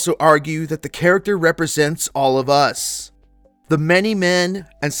 I would also argue that the character represents all of us. The many men,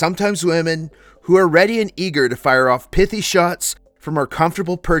 and sometimes women, who are ready and eager to fire off pithy shots from our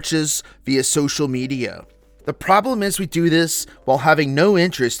comfortable perches via social media. The problem is we do this while having no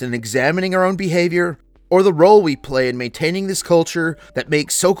interest in examining our own behavior or the role we play in maintaining this culture that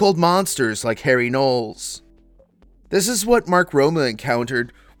makes so-called monsters like Harry Knowles. This is what Mark Roma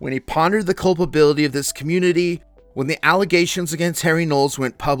encountered when he pondered the culpability of this community when the allegations against Harry Knowles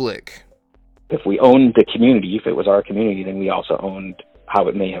went public. if we owned the community, if it was our community, then we also owned how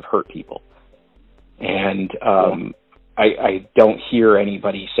it may have hurt people. And I don't hear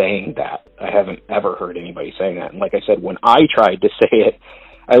anybody saying that. I haven't ever heard anybody saying that. And like I said, when I tried to say it,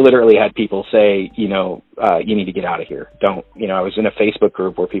 I literally had people say, you need to get out of here. Don't, I was in a Facebook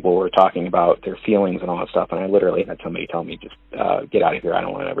group where people were talking about their feelings and all that stuff, and I literally had somebody tell me, just get out of here. I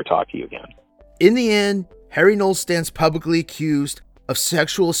don't want to ever talk to you again. In the end, Harry Knowles stands publicly accused of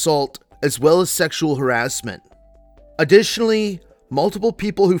sexual assault as well as sexual harassment. Additionally, multiple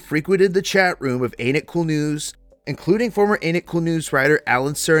people who frequented the chat room of Ain't It Cool News, including former Ain't It Cool News writer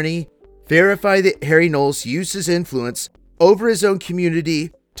Alan Cerny, verify that Harry Knowles used his influence over his own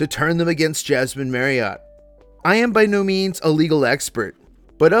community to turn them against Jasmine Marriott. I am by no means a legal expert,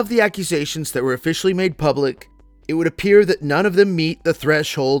 but of the accusations that were officially made public, it would appear that none of them meet the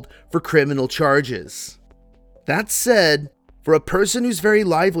threshold for criminal charges. That said, for a person whose very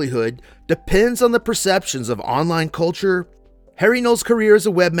livelihood depends on the perceptions of online culture, Harry Knowles' career as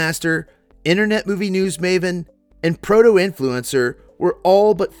a webmaster, internet movie news maven, and proto-influencer were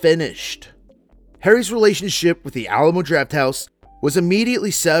all but finished. Harry's relationship with the Alamo Drafthouse was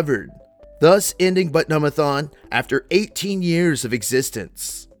immediately severed, thus ending Butt-Numb-a-thon after 18 years of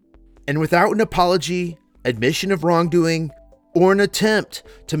existence. And without an apology, admission of wrongdoing, or an attempt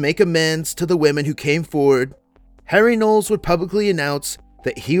to make amends to the women who came forward, Harry Knowles would publicly announce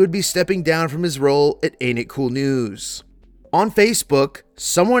that he would be stepping down from his role at Ain't It Cool News. On Facebook,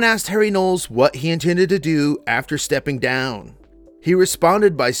 someone asked Harry Knowles what he intended to do after stepping down. He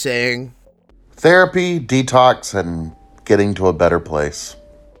responded by saying, "Therapy, detox, and getting to a better place."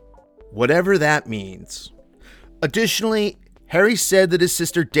 Whatever that means. Additionally, Harry said that his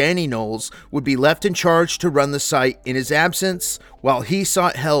sister Danny Knowles would be left in charge to run the site in his absence while he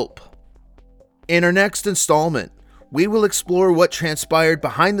sought help. In our next installment, we will explore what transpired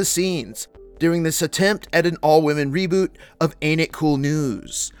behind the scenes during this attempt at an all-women reboot of Ain't It Cool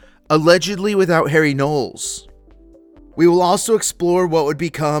News, allegedly without Harry Knowles. We will also explore what would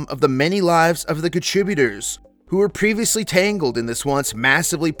become of the many lives of the contributors who were previously tangled in this once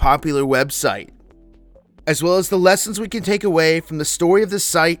massively popular website, as well as the lessons we can take away from the story of the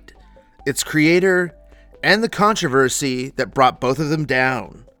site, its creator, and the controversy that brought both of them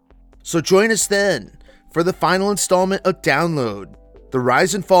down. So join us then for the final installment of Download, the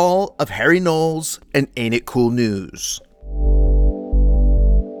rise and fall of Harry Knowles and Ain't It Cool News.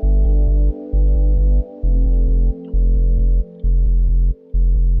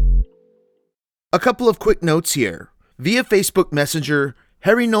 A couple of quick notes here. Via Facebook Messenger,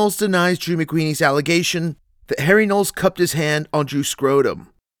 Harry Knowles denies Drew McWeeney's allegation that Harry Knowles cupped his hand on Drew's scrotum,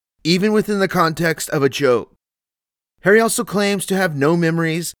 even within the context of a joke. Harry also claims to have no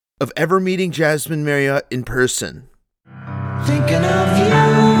memories of ever meeting Jasmine Marriott in person. Thinking of you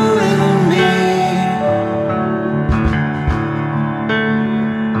and me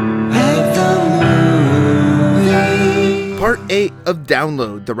at the movie. Part 8 of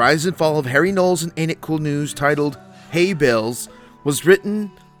Download, the rise and fall of Harry Knowles and Ain't It Cool News, titled Hey Bales, was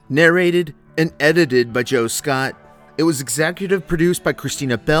written, narrated, and edited by Joe Scott. It was executive produced by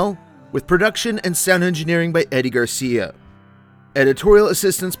Christina Bell, with production and sound engineering by Eddie Garcia. Editorial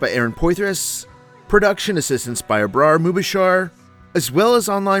assistance by Aaron Poitras, production assistance by Abrar Mubashar, as well as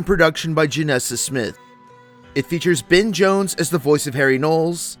online production by Janessa Smith. It features Ben Jones as the voice of Harry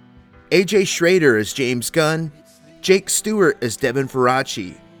Knowles, AJ Schrader as James Gunn, Jake Stewart as Devin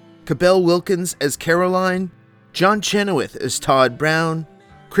Faraci, Cabell Wilkins as Caroline, John Chenoweth as Todd Brown,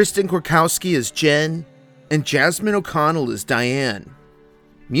 Kristen Korkowski as Jen, and Jasmine O'Connell as Diane.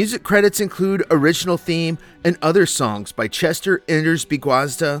 Music credits include original theme and other songs by Chester Enders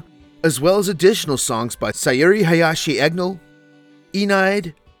Biguazda, as well as additional songs by Sayuri Hayashi Egnal,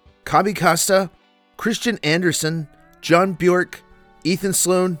 Eneid, Kabi Costa, Christian Anderson, John Bjork, Ethan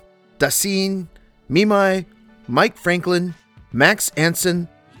Sloan, Dasin, Mimai, Mike Franklin, Max Anson,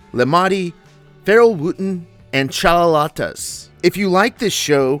 Lemati, Farrell Wooten, and Chalalatas. If you like this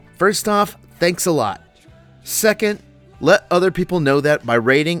show, first off, thanks a lot. Second, let other people know that by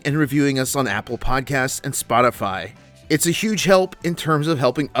rating and reviewing us on Apple Podcasts and Spotify. It's a huge help in terms of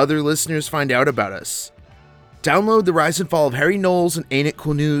helping other listeners find out about us. Download The Rise and Fall of Harry Knowles and Ain't It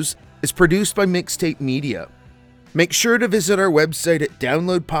Cool News is produced by Mixtape Media. Make sure to visit our website at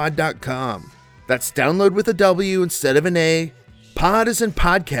downloadpod.com. That's download with a W instead of an A. Pod as in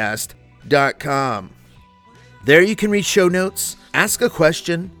podcast.com. There you can read show notes, ask a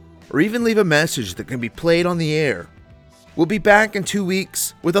question, or even leave a message that can be played on the air. We'll be back in 2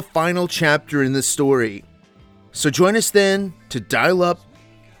 weeks with a final chapter in this story. So join us then to dial up,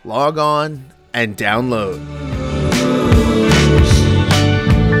 log on, and download.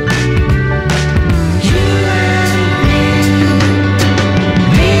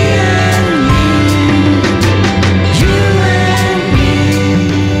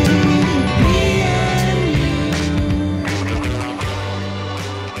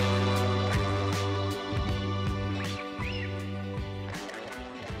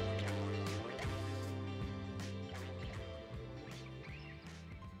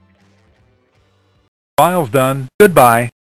 File's done. Goodbye.